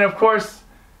 and then of course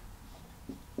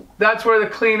that's where the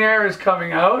clean air is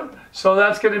coming out, so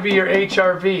that's going to be your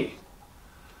HRV,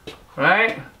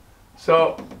 right?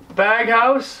 So bag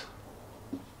house,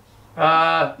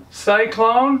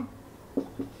 cyclone,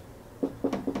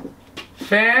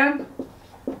 fan.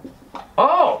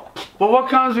 Oh, well, what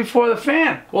comes before the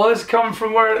fan? Well, this is coming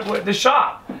from where the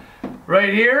shop.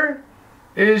 Right here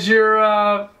is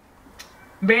your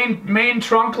main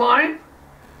trunk line,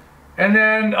 and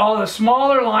then all the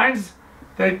smaller lines,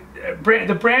 the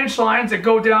branch lines that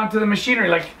go down to the machinery,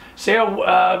 like say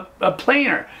a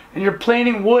planer, and you're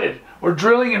planing wood or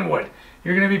drilling in wood.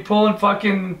 You're going to be pulling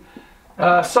fucking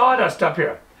sawdust up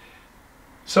here.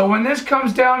 So when this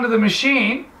comes down to the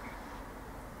machine,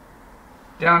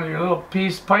 down to your little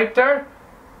piece pipe there,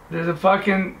 there's a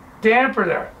fucking damper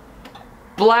there.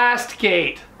 Blast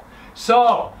gate.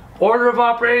 So, order of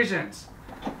operations.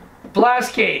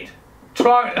 Blast gate,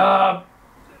 trunk,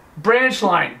 branch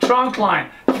line, trunk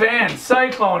line, fan,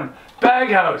 cyclone,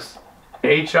 bag house,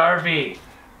 HRV.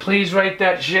 Please write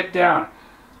that shit down,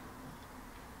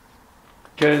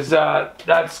 because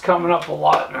that's coming up a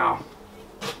lot now.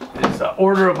 It's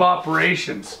order of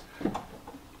operations.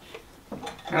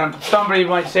 And somebody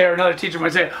might say, or another teacher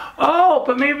might say, oh,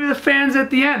 but maybe the fan's at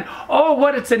the end. Oh,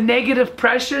 what, it's a negative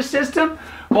pressure system?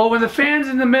 Well, when the fan's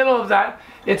in the middle of that,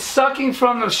 it's sucking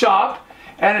from the shop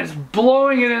and it's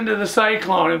blowing it into the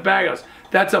cyclone and bag house.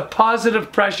 That's a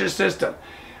positive pressure system.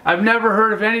 I've never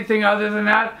heard of anything other than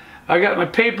that. I got my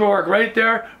paperwork right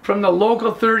there from the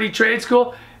local 30 trade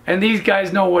school, and these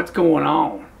guys know what's going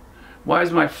on. Why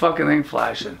is my fucking thing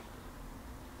flashing?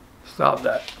 Stop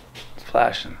that. It's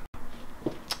flashing.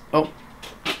 Oh.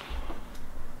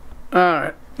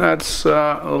 Alright, that's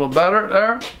a little better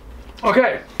there.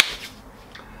 Okay.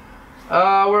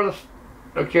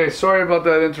 Okay, sorry about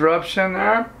that interruption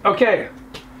there. Okay.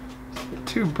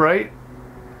 Too bright.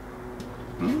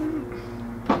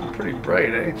 Pretty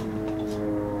bright, eh?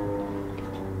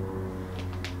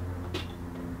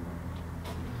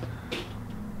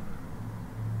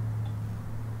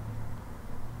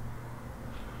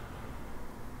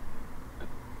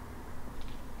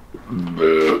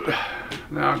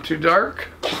 Now too dark.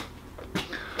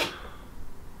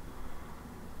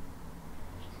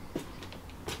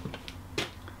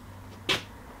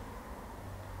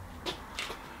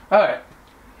 Alright.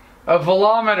 A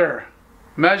velometer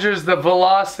measures the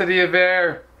velocity of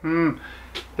air.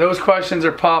 Those questions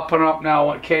are popping up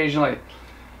now occasionally.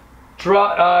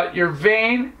 Your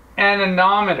vane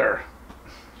anemometer.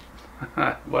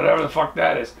 Whatever the fuck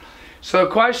that is. So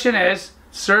the question is,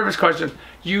 service question,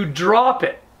 you drop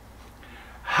it.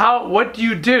 What do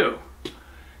you do?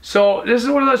 So this is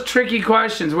one of those tricky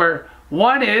questions where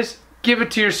one is give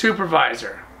it to your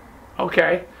supervisor.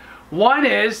 Okay. One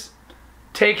is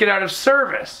take it out of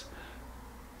service.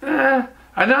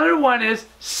 Another one is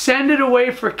send it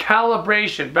away for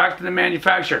calibration back to the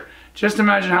manufacturer. Just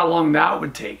imagine how long that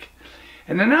would take.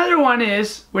 And another one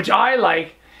is, which I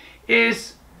like,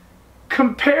 is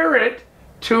compare it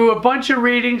to a bunch of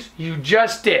readings you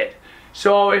just did.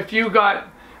 So if you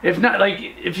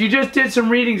just did some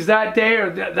readings that day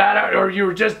or you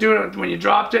were just doing it when you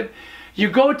dropped it, you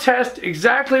go test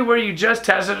exactly where you just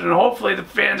tested, and hopefully the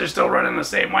fans are still running the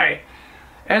same way.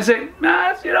 And say,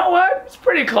 nah, you know what? It's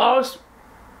pretty close.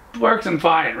 Working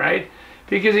fine, right?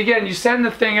 Because again, you send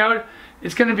the thing out,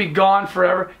 it's going to be gone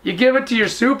forever. You give it to your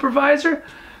supervisor,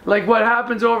 like what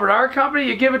happens over at our company,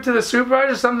 you give it to the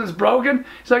supervisor, something's broken.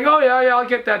 He's like, oh yeah, I'll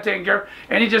get that taken care of.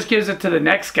 And he just gives it to the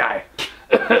next guy.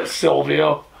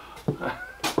 Silvio.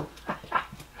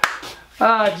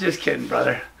 Just kidding,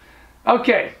 brother.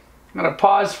 Okay, I'm going to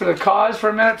pause for the cause for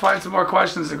a minute, find some more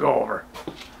questions to go over.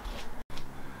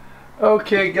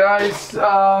 Okay, guys,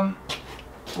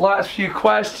 last few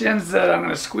questions that I'm going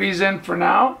to squeeze in for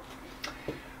now.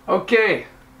 Okay,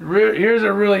 here's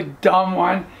a really dumb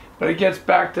one, but it gets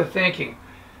back to thinking.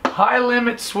 High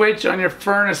limit switch on your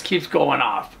furnace keeps going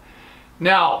off.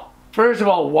 Now, first of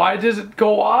all, why does it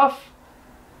go off?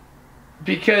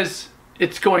 Because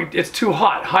it's too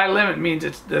hot. High limit means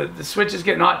the switch is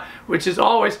getting hot, which is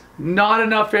always not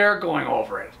enough air going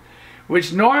over it,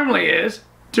 which normally is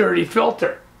dirty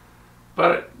filter.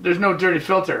 But there's no dirty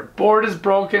filter. Board is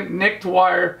broken, nicked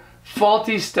wire,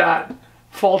 faulty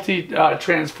faulty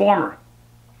transformer.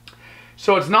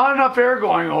 So it's not enough air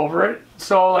going over it.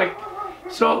 So I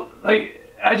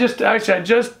just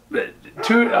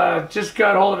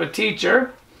got hold of a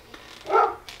teacher.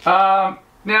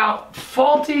 Now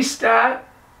faulty stat,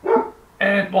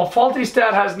 faulty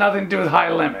stat has nothing to do with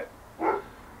high limit,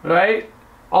 right?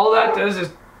 All that does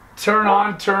is turn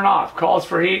on, turn off. Calls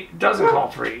for heat, doesn't call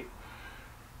for heat.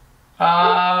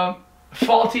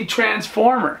 Faulty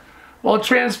transformer. Well,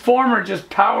 transformer just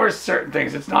powers certain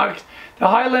things. It's not, the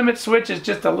high limit switch is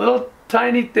just a little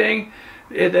tiny thing.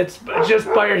 It's just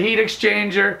by your heat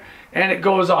exchanger, and it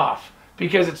goes off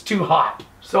because it's too hot.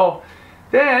 So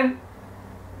then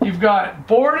you've got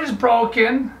board is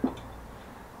broken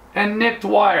and nicked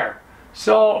wire.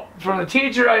 So from the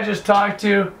teacher I just talked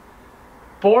to,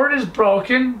 board is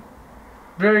broken,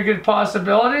 very good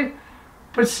possibility,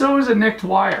 but so is a nicked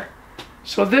wire.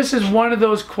 So this is one of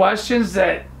those questions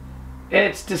that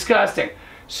it's disgusting.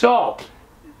 So,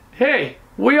 hey,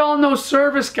 we all know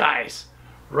service guys.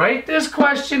 Write this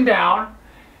question down,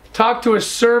 talk to a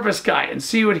service guy and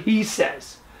see what he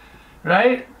says,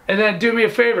 right? And then do me a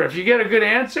favor, if you get a good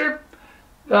answer,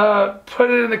 put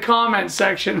it in the comment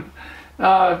section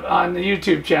on the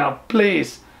YouTube channel,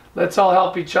 please. Let's all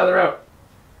help each other out.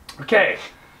 Okay,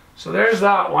 so there's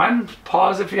that one.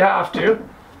 Pause if you have to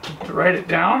write it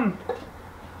down.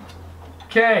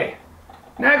 Okay,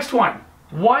 next one.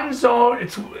 One zone,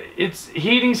 it's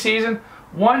heating season.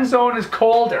 One zone is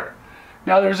colder.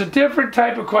 Now there's a different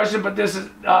type of question, but this is,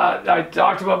 I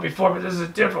talked about before, but this is a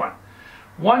different one.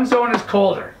 One zone is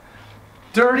colder.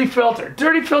 Dirty filter.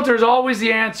 Dirty filter is always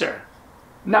the answer,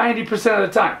 90%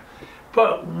 of the time.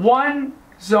 But one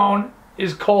zone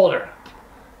is colder.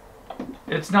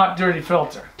 It's not dirty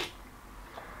filter.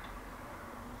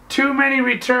 Too many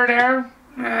return air?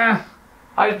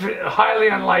 Highly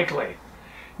unlikely.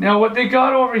 Now what they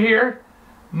got over here,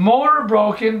 motor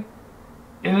broken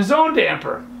in the zone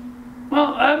damper.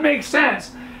 Well, that makes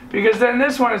sense, because then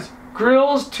this one is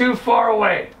grills too far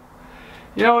away.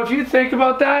 You know, if you think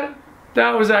about that,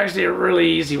 that was actually a really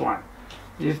easy one.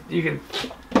 You can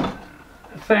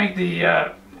thank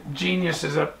the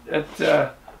geniuses at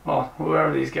well,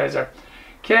 whoever these guys are.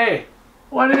 Okay,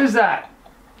 what is that?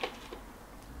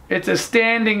 It's a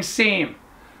standing seam.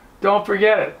 Don't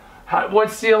forget it.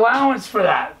 What's the allowance for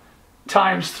that?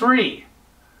 Times 3,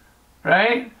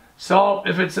 right? So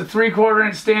if it's a 3/4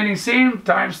 inch standing seam,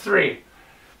 times 3.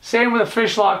 Same with a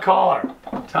fish lock collar,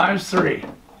 times 3.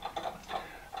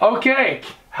 Okay,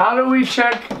 how do we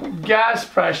check gas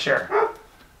pressure?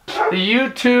 The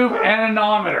YouTube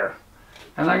anemometer.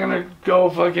 And I'm gonna go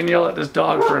fucking yell at this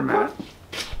dog for a minute.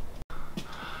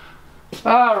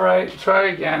 All right, try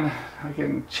again. I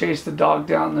can chase the dog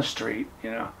down the street,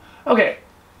 you know. Okay,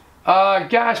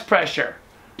 gas pressure.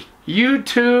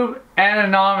 YouTube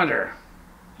anemometer.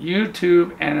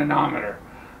 YouTube anemometer,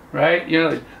 right? You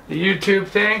know, the YouTube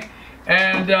thing.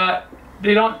 And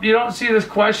you don't see this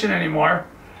question anymore,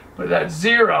 but that's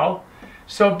 0.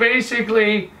 So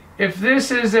basically, if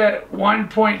this is at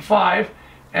 1.5,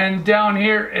 and down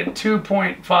here at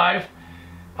 2.5.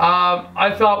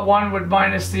 I thought one would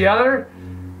minus the other.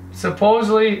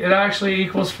 Supposedly it actually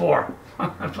equals 4.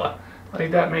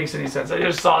 Like that makes any sense. I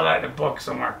just saw that in a book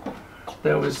somewhere.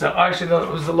 That was actually it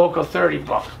was the Local 30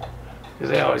 book,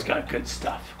 because they always got good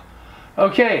stuff.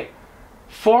 Okay,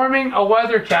 forming a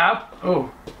weather cap.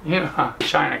 Oh, yeah,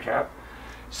 China cap.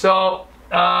 So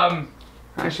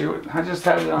actually, I just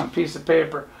had it on a piece of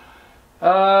paper.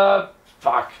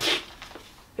 Fuck.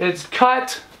 It's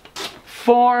cut,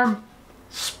 form,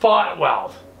 spot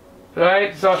weld.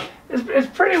 Right? So it's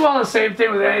pretty well the same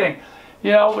thing with anything.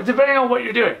 You know, depending on what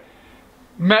you're doing.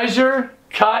 Measure,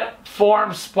 cut,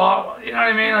 form, spot. You know what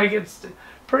I mean? Like, it's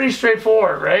pretty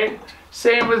straightforward, right?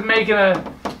 Same with making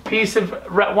a piece of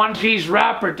one-piece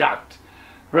wrapper duct,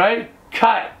 right?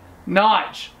 Cut,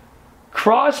 notch,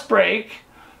 cross break,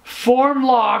 form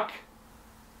lock,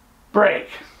 break.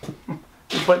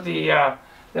 Put the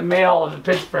mail of the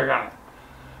Pittsburgh on it.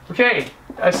 Okay,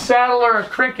 a saddle or a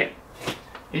cricket.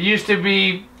 It used to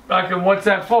be, what's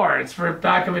that for? It's for the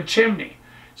back of a chimney.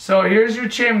 So here's your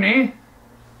chimney.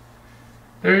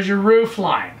 There's your roof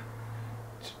line.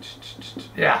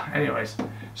 Yeah, anyways.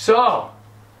 So,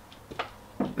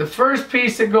 the first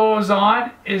piece that goes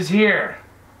on is here.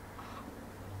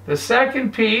 The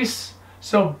second piece,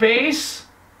 so base,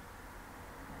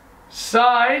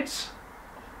 sides,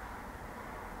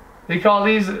 they call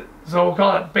these, so we'll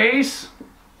call it base,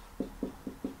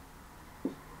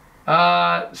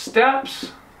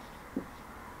 steps,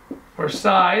 or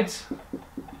sides,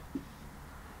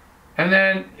 and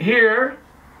then here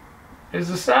is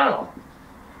the saddle.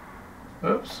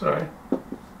 Oops, sorry.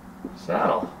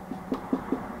 Saddle.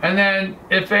 And then,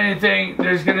 if anything,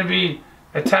 there's going to be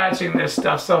attaching this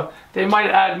stuff. So they might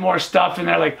add more stuff in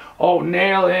there, like, oh,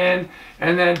 nail in,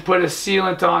 and then put a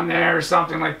sealant on there or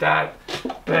something like that.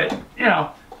 But, you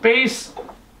know, base,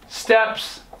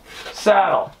 steps,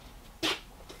 saddle.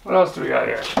 What else do we got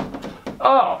here?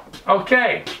 Oh,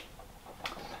 okay.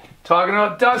 Talking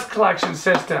about dust collection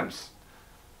systems.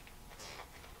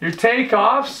 Your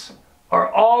takeoffs are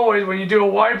always, when you do a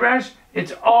wide branch,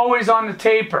 it's always on the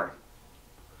taper.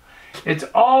 It's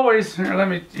always, here, let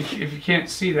me, if you can't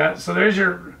see that. So there's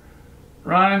your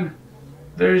run,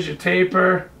 there's your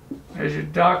taper, there's your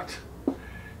duct.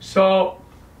 So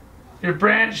your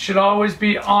branch should always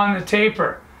be on the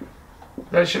taper.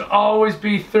 That should always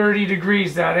be 30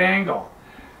 degrees, that angle.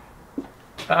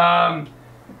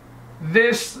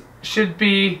 This should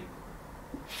be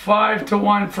 5 to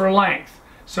 1 for length.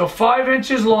 So 5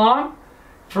 inches long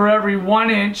for every 1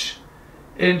 inch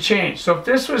in change. So if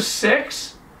this was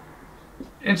 6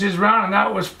 inches round and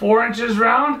that was 4 inches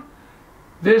round,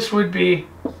 this would be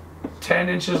 10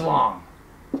 inches long,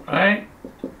 right?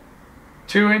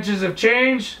 2 inches of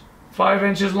change, 5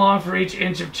 inches long for each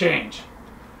inch of change.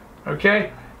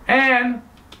 Okay? And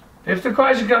if the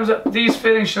question comes up, these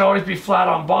fittings should always be flat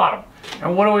on bottom.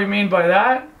 And what do we mean by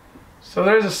that? So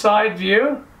there's a side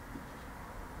view.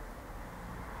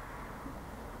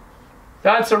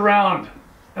 That's a round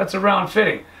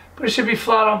fitting, but it should be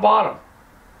flat on bottom.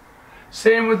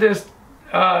 Same with this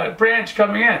branch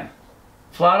coming in,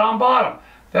 flat on bottom.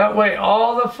 That way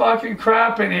all the fucking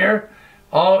crap in here,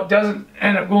 it doesn't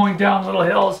end up going down little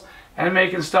hills and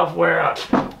making stuff wear out.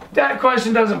 That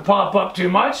question doesn't pop up too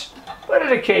much, but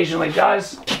it occasionally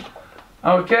does.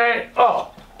 Okay,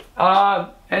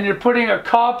 and you're putting a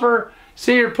copper,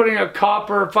 see, you're putting a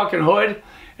copper fucking hood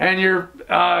and you're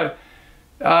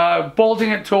bolting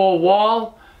it to a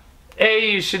wall.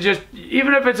 You should just,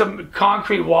 even if it's a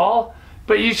concrete wall,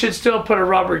 but you should still put a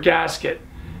rubber gasket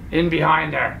in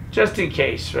behind there, just in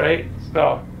case, right?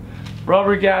 So,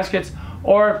 rubber gaskets,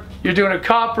 or you're doing a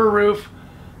copper roof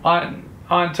on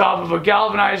top of a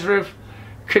galvanized roof,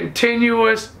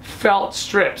 continuous felt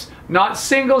strips, not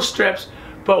single strips,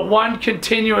 but one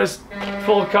continuous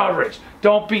full coverage.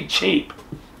 Don't be cheap.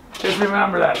 Just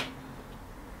remember that.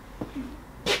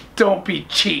 Don't be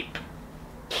cheap,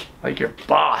 like your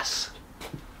boss.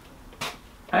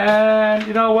 And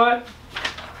you know what?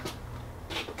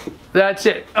 That's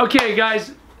it. Okay,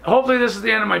 guys, hopefully this is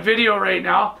the end of my video right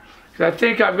now, because I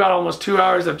think I've got almost 2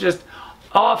 hours of just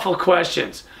awful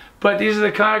questions. But these are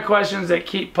the kind of questions that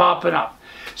keep popping up.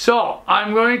 So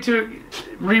I'm going to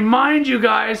remind you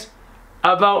guys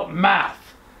about math.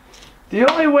 The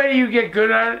only way you get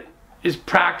good at it is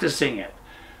practicing it,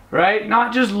 right?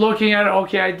 Not just looking at it,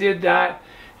 okay, I did that.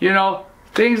 You know,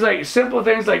 things like, simple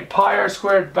things like pi r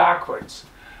squared backwards,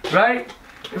 right?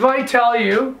 If I tell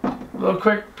you, a little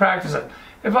quick practice it.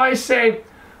 If I say,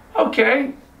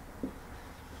 okay,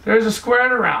 there's a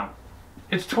squared around.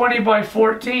 It's 20 by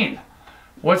 14.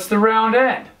 What's the round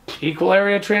end? Equal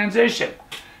area transition.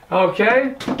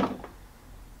 Okay?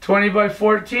 20 by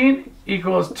 14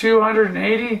 equals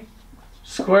 280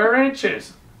 square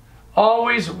inches.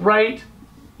 Always write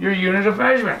your unit of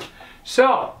measurement.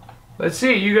 So, let's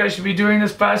see, you guys should be doing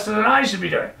this faster than I should be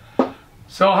doing.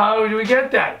 So how do we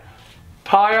get that?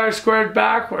 Pi r squared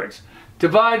backwards.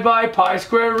 Divide by pi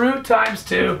square root times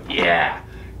 2. Yeah.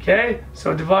 Okay,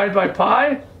 so divide by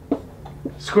pi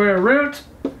square root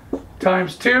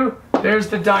times 2. There's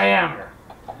the diameter.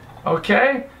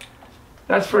 Okay?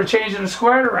 That's for changing the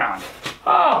squared around.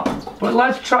 Oh, but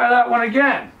let's try that one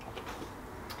again.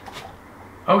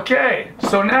 Okay,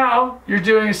 so now you're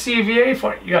doing a CVA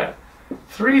for it. You got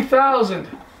 3,000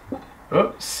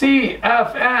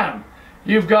 CFM.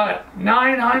 You've got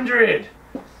 900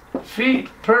 feet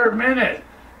per minute.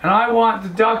 And I want the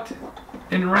duct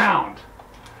in round.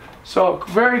 So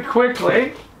very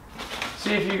quickly,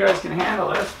 see if you guys can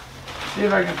handle this. See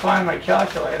if I can find my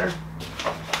calculator.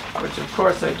 Which of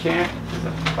course I can't.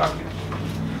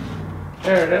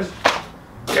 There it is.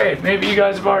 Okay, maybe you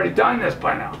guys have already done this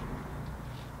by now.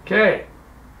 Okay,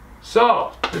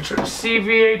 so the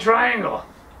CVA triangle.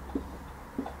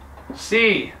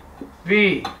 CVA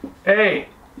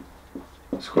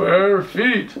square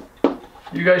feet.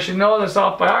 You guys should know this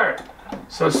off by heart.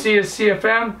 So C is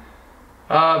CFM,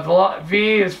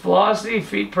 V is velocity,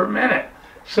 feet per minute.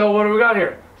 So what do we got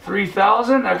here?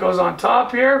 3,000, that goes on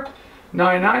top here.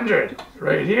 900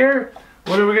 right here.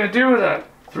 What are we going to do with that?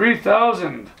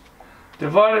 3,000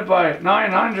 divided by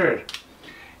 900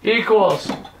 equals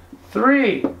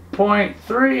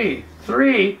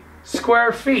 3.33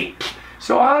 square feet.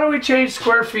 So how do we change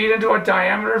square feet into a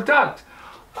diameter of duct?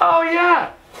 Oh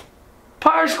yeah,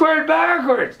 pi squared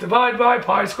backwards. Divide by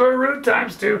pi square root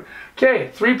times 2.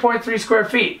 Okay, 3.3 square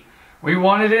feet. We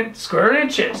want it in square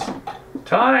inches.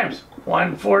 Times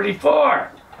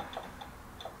 144.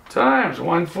 Times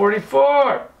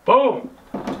 144. Boom.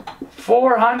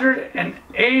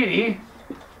 480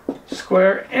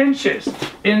 square inches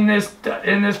in this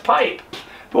pipe.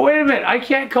 But wait a minute, I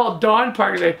can't call Don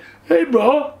Park and say, hey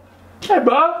bro,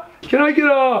 can I get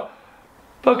a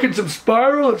fucking some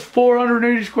spiral that's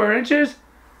 480 square inches?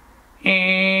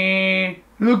 And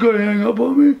look, guy hang up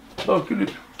on me. Fucking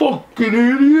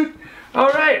idiot.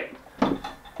 Alright.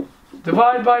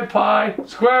 Divide by pi,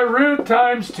 square root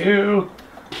times 2.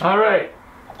 Alright.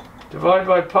 Divide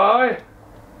by pi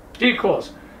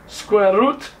equals square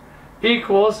root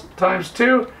equals times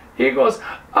 2 equals,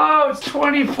 oh, it's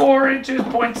 24 inches,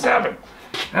 0.7.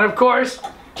 And of course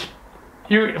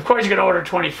you can order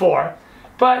 24.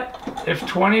 But if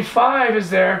 25 is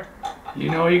there, you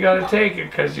know you got to take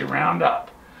it because you round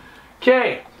up.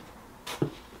 Okay.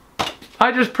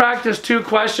 I just practiced 2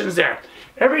 questions there.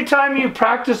 Every time you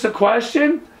practice a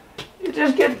question, you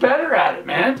just get better at it,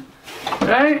 man.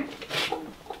 Right?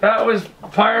 That was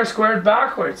pi r squared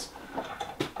backwards.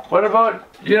 What about,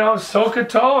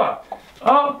 SOHCAHTOA?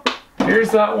 Oh,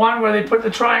 here's that one where they put the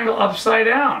triangle upside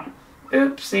down.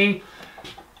 Oopsie.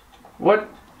 What?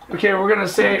 Okay, we're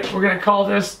gonna call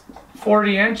this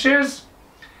 40 inches,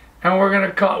 and we're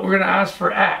gonna ask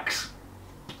for x,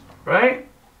 right?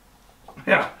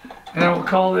 Yeah, and then we'll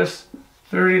call this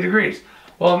 30 degrees.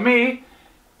 Well,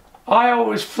 I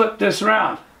always flip this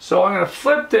around, so I'm gonna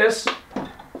flip this.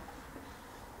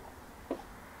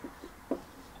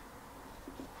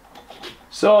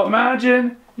 So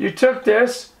imagine you took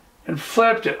this and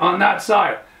flipped it on that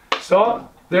side. So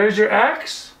there's your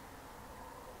x,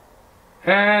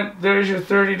 and there's your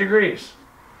 30 degrees,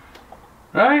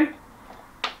 right?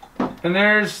 And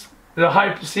there's the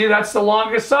height. See, that's the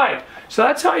longest side. So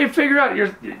that's how you figure out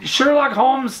your Sherlock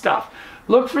Holmes stuff.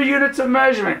 Look for units of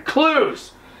measurement,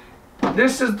 clues.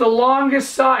 This is the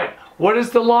longest side. What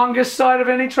is the longest side of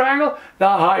any triangle? The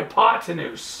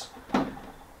hypotenuse.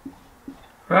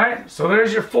 Right? So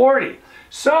there's your 40.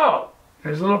 So,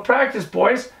 there's a little practice,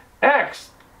 boys.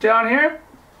 X down here.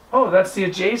 Oh, that's the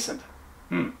adjacent.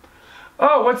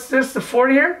 Oh, what's this, the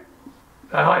 40 here?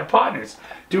 The hypotenuse.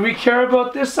 Do we care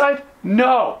about this side?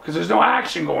 No, because there's no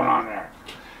action going on there.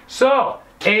 So,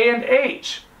 A and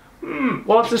H.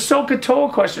 Well, it's a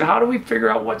SOHCAHTOA question. How do we figure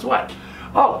out what's what?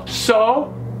 Oh,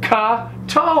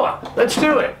 SOHCAHTOA. Let's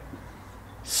do it.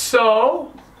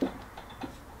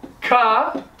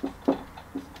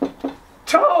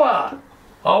 SOHCAHTOA.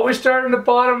 Always start in the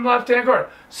bottom left-hand corner.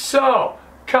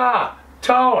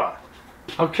 SOHCAHTOA.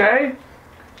 Okay?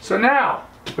 So now,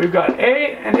 we've got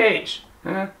A and H.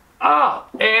 A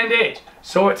and H.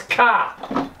 So it's Ka.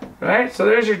 Right? So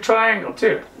there's your triangle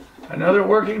too. Another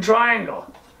working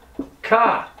triangle.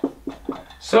 Ka.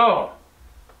 So,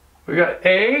 we got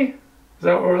A. Is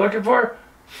that what we're looking for?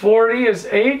 40 is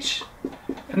H.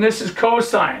 And this is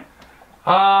cosine.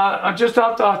 Just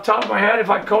off the top of my head, if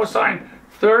I cosine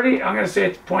 30, I'm going to say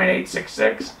it's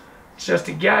 0.866. It's just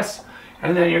a guess.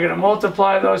 And then you're going to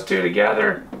multiply those two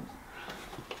together.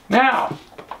 Now,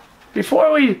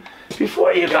 before you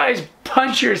guys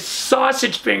punch your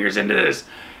sausage fingers into this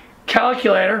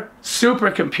calculator,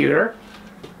 supercomputer,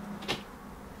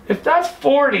 if that's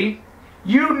 40,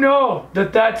 you know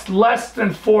that that's less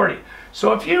than 40.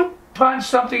 So if you punch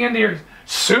something into your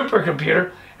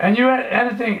supercomputer and you had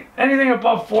anything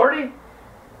above 40,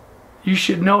 you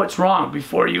should know it's wrong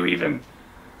before you even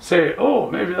say, oh,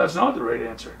 maybe that's not the right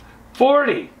answer.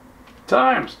 40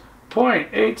 times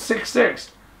 0.866.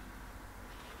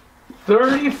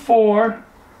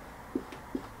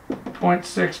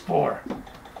 34.64.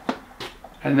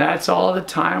 And that's all the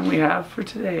time we have for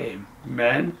today,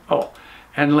 men. Oh,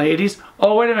 and ladies.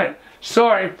 Oh, wait a minute.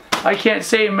 Sorry, I can't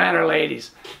say men or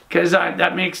ladies because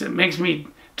that makes me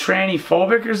tranny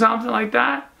phobic or something like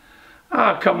that.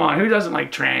 Oh, come on. Who doesn't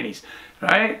like trannies,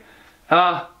 right?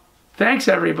 Thanks,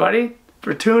 everybody,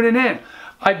 for tuning in.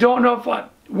 I don't know if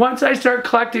once I start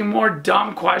collecting more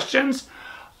dumb questions,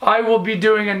 I will be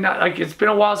doing it's been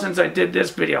a while since I did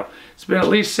this video. It's been at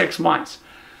least 6 months.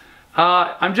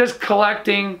 I'm just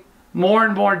collecting more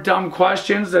and more dumb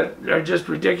questions that are just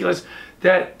ridiculous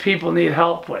that people need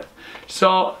help with.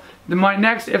 So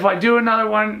if I do another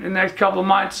one in the next couple of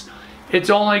months, it's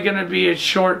only going to be a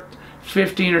short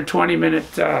 15 or 20 minute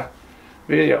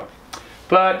video.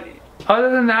 But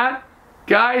other than that,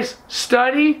 guys,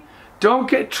 study. Don't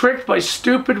get tricked by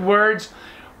stupid words.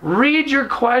 Read your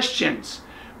questions.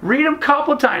 Read them a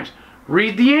couple times.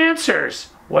 Read the answers.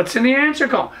 What's in the answer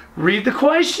column? Read the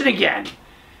question again.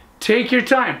 Take your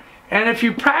time. And if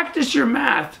you practice your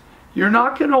math, you're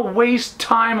not going to waste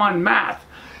time on math.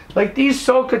 Like these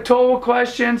SOHCAHTOA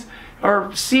questions or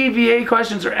CVA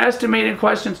questions or estimated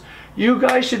questions, you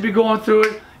guys should be going through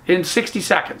it in 60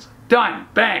 seconds. Done.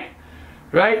 Bang.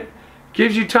 Right?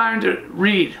 Gives you time to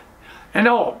read. And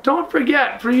oh, don't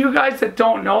forget, for you guys that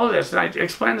don't know this, and I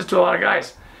explain this to a lot of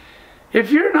guys,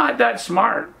 if you're not that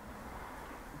smart,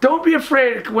 don't be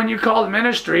afraid when you call the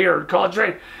ministry or call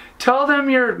trade. Tell them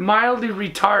you're mildly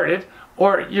retarded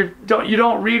or you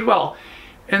don't read well,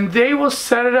 and they will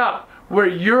set it up where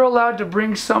you're allowed to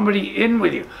bring somebody in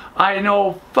with you. I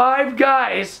know 5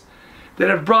 guys that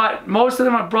have most of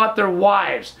them have brought their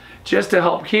wives just to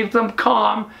help keep them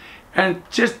calm and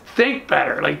just think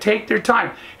better, like take their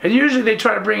time. And usually they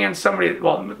try to bring in somebody,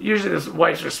 well, usually the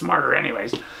wives are smarter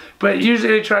anyways, but usually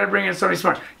they try to bring in somebody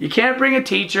smart. You can't bring a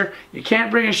teacher, you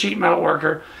can't bring a sheet metal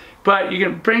worker, but you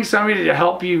can bring somebody to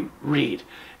help you read.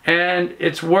 And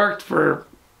it's worked for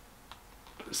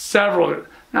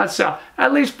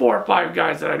at least 4 or 5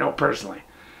 guys that I know personally.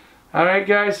 All right,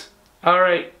 guys? All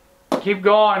right, keep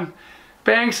going.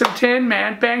 Bang some tin,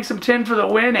 man. Bang some tin for the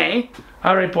win, eh?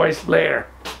 All right, boys, later.